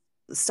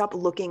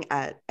looking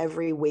at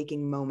every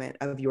waking moment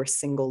of your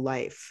single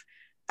life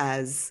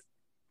as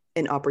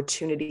an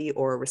opportunity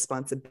or a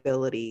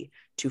responsibility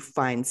to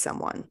find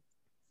someone.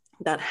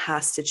 That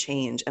has to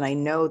change. And I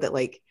know that,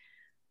 like,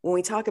 when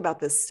we talk about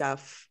this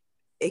stuff,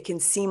 it can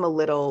seem a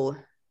little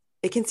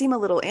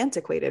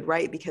antiquated,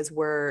 right? Because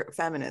we're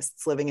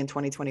feminists living in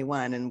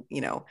 2021 and,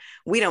 you know,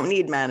 we don't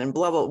need men and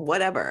blah, blah,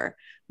 whatever.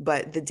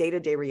 But the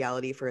day-to-day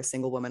reality for a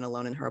single woman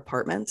alone in her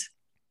apartment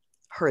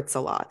hurts a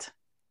lot.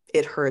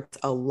 It hurts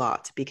a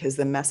lot, because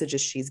the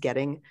messages she's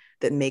getting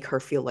that make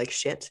her feel like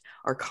shit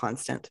are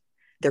constant.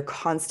 They're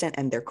constant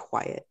and they're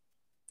quiet.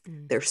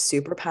 They're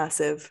super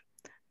passive.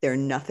 They're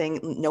nothing.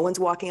 No one's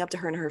walking up to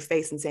her in her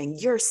face and saying,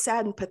 "You're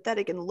sad and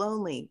pathetic and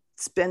lonely,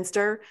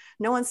 spinster."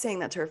 No one's saying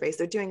that to her face.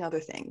 They're doing other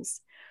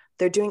things.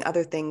 They're doing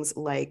other things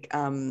like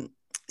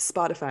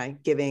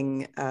Spotify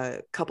giving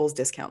couples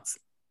discounts,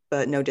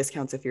 but no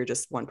discounts if you're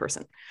just one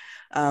person.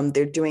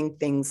 They're doing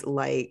things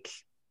like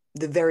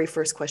the very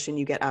first question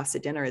you get asked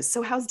at dinner is,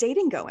 "So how's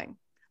dating going?"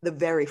 The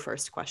very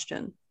first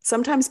question.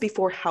 Sometimes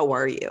before "how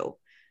are you?"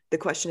 the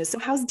question is, "So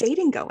how's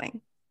dating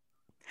going?"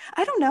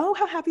 I don't know.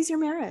 How happy's your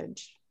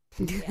marriage?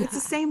 Yeah. It's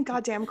the same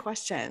goddamn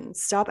question.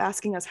 Stop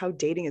asking us how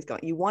dating is going.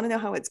 You want to know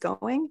how it's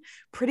going?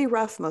 Pretty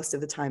rough most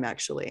of the time,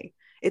 actually.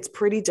 It's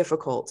pretty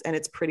difficult and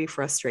it's pretty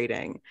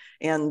frustrating.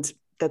 And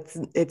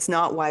it's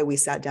not why we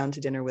sat down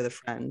to dinner with a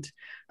friend.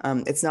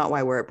 It's not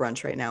why we're at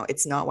brunch right now.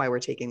 It's not why we're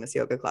taking this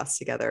yoga class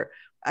together.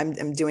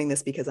 I'm doing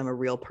this because I'm a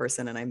real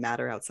person and I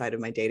matter outside of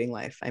my dating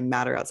life. I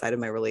matter outside of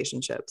my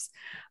relationships.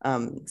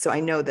 So I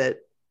know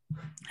that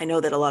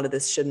a lot of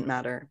this shouldn't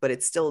matter, but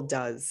it still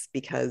does,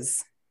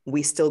 because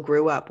we still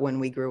grew up when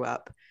we grew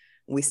up.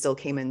 We still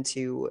came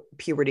into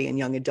puberty and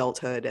young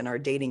adulthood and our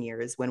dating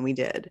years when we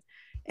did.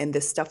 And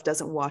this stuff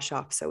doesn't wash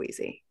off so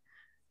easy.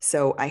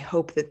 So I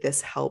hope that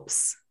this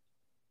helps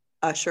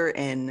usher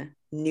in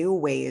new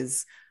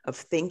ways of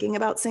thinking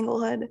about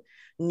singlehood,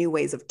 new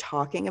ways of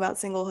talking about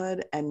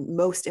singlehood, and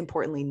most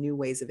importantly, new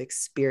ways of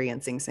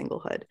experiencing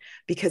singlehood,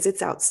 because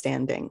it's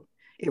outstanding.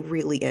 It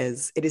really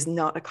is. It is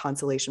not a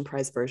consolation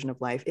prize version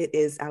of life. It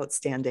is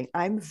outstanding.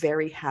 I'm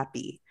very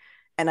happy.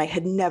 And I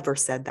had never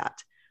said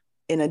that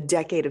in a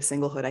decade of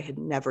singlehood, I had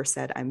never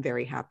said I'm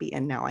very happy,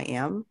 and now I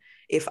am.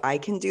 If I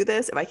can do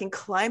this, if I can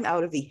climb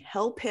out of the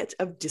hell pit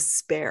of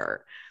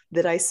despair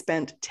that I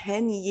spent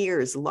 10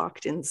 years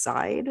locked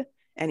inside,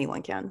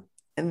 anyone can.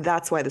 And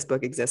that's why this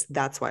book exists.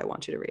 That's why I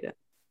want you to read it.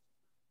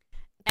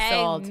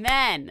 Sold.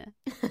 Amen.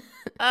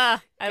 I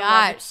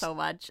love it so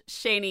much.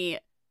 Shani,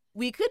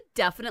 we could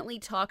definitely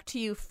talk to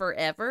you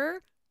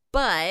forever,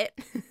 but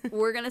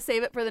we're going to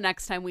save it for the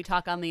next time we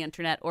talk on the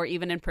internet or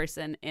even in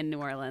person in New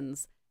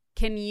Orleans.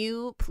 Can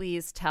you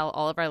please tell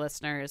all of our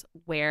listeners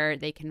where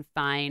they can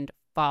find,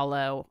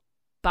 follow,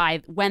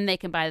 buy, when they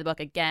can buy the book,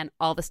 again,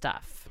 all the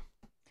stuff?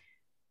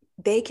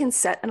 They can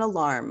set an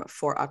alarm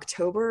for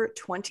October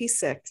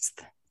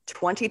 26th,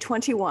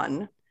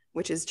 2021,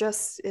 which is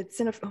just, it's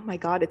in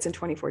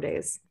 24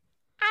 days.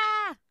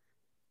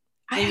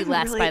 Maybe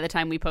less by the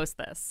time we post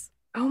this.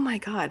 Oh my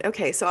God.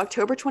 Okay. So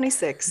October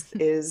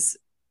 26th is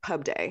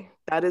Pub Day.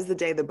 That is the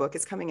day the book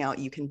is coming out.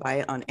 You can buy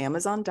it on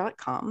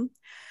Amazon.com.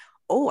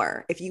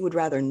 Or if you would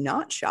rather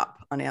not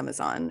shop on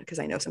Amazon, because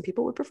I know some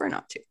people would prefer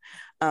not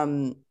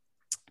to,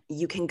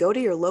 you can go to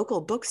your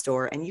local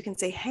bookstore and you can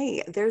say,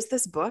 hey, there's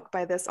this book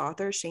by this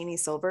author, Shani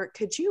Silver.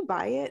 Could you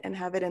buy it and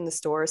have it in the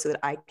store so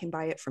that I can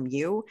buy it from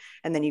you?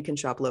 And then you can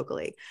shop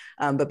locally.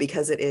 But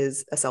because it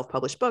is a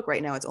self-published book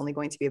right now, it's only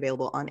going to be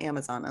available on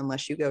Amazon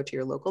unless you go to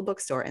your local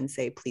bookstore and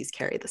say, please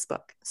carry this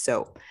book.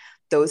 So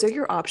those are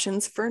your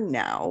options for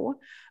now.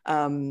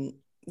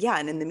 Yeah.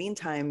 And in the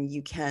meantime,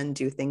 you can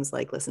do things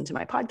like listen to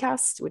my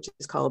podcast, which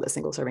is called A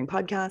Single Serving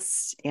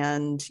Podcast.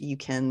 And you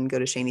can go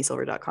to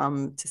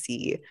shanisilver.com to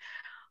see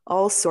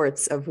all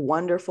sorts of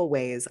wonderful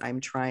ways I'm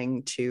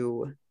trying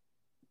to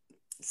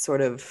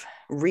sort of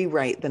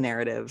rewrite the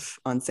narrative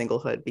on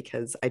singlehood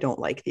because I don't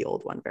like the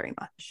old one very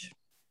much.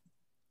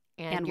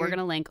 And we're going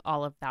to link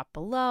all of that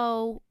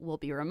below. We'll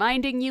be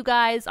reminding you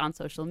guys on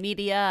social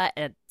media,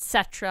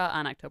 etc.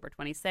 on October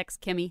 26th.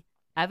 Kimmy,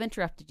 I've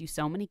interrupted you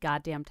so many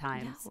goddamn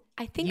times. No,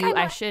 I think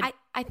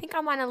I think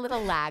I'm on a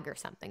little lag or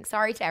something.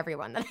 Sorry to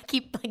everyone that I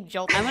keep like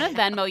jolting. I'm gonna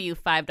Venmo you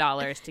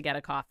 $5 to get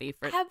a coffee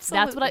for.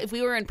 Absolutely. That's what if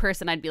we were in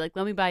person, I'd be like,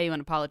 let me buy you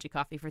an apology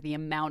coffee for the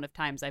amount of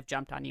times I've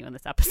jumped on you in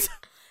this episode.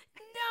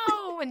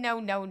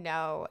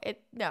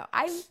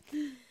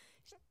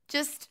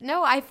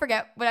 I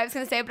forget what I was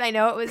gonna say, but I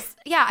know it was.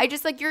 Yeah, I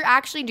just like you're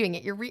actually doing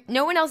it.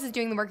 No one else is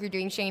doing the work you're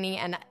doing, Shani,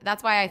 and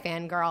that's why I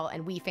fangirl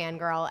and we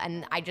fangirl,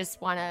 and I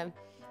just want to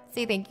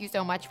say thank you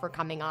so much for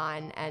coming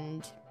on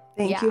and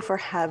thank you for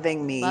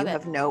having me. Love you it.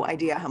 Have no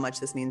idea how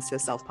much this means to a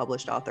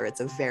self-published author. It's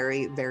a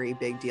very, very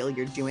big deal.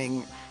 You're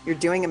doing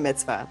a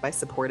mitzvah by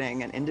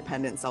supporting an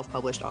independent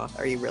self-published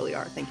author. You really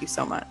are. Thank you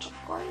so much.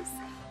 Of course.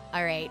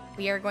 All right,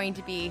 we are going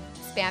to be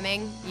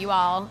spamming you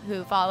all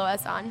who follow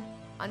us on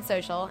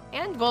social,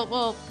 and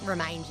we'll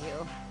remind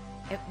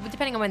you.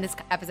 Depending on when this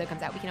episode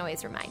comes out, we can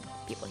always remind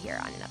people here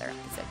on another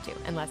episode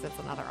too, unless it's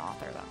another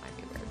author. That might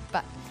be weird,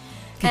 but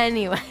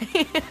anyway,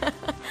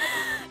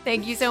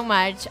 thank you so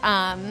much.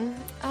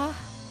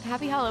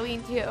 Happy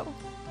Halloween too.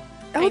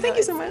 Oh, thank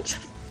you so much.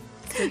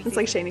 It's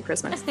like Shani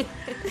Christmas.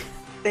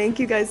 Thank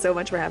you guys so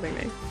much for having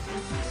me.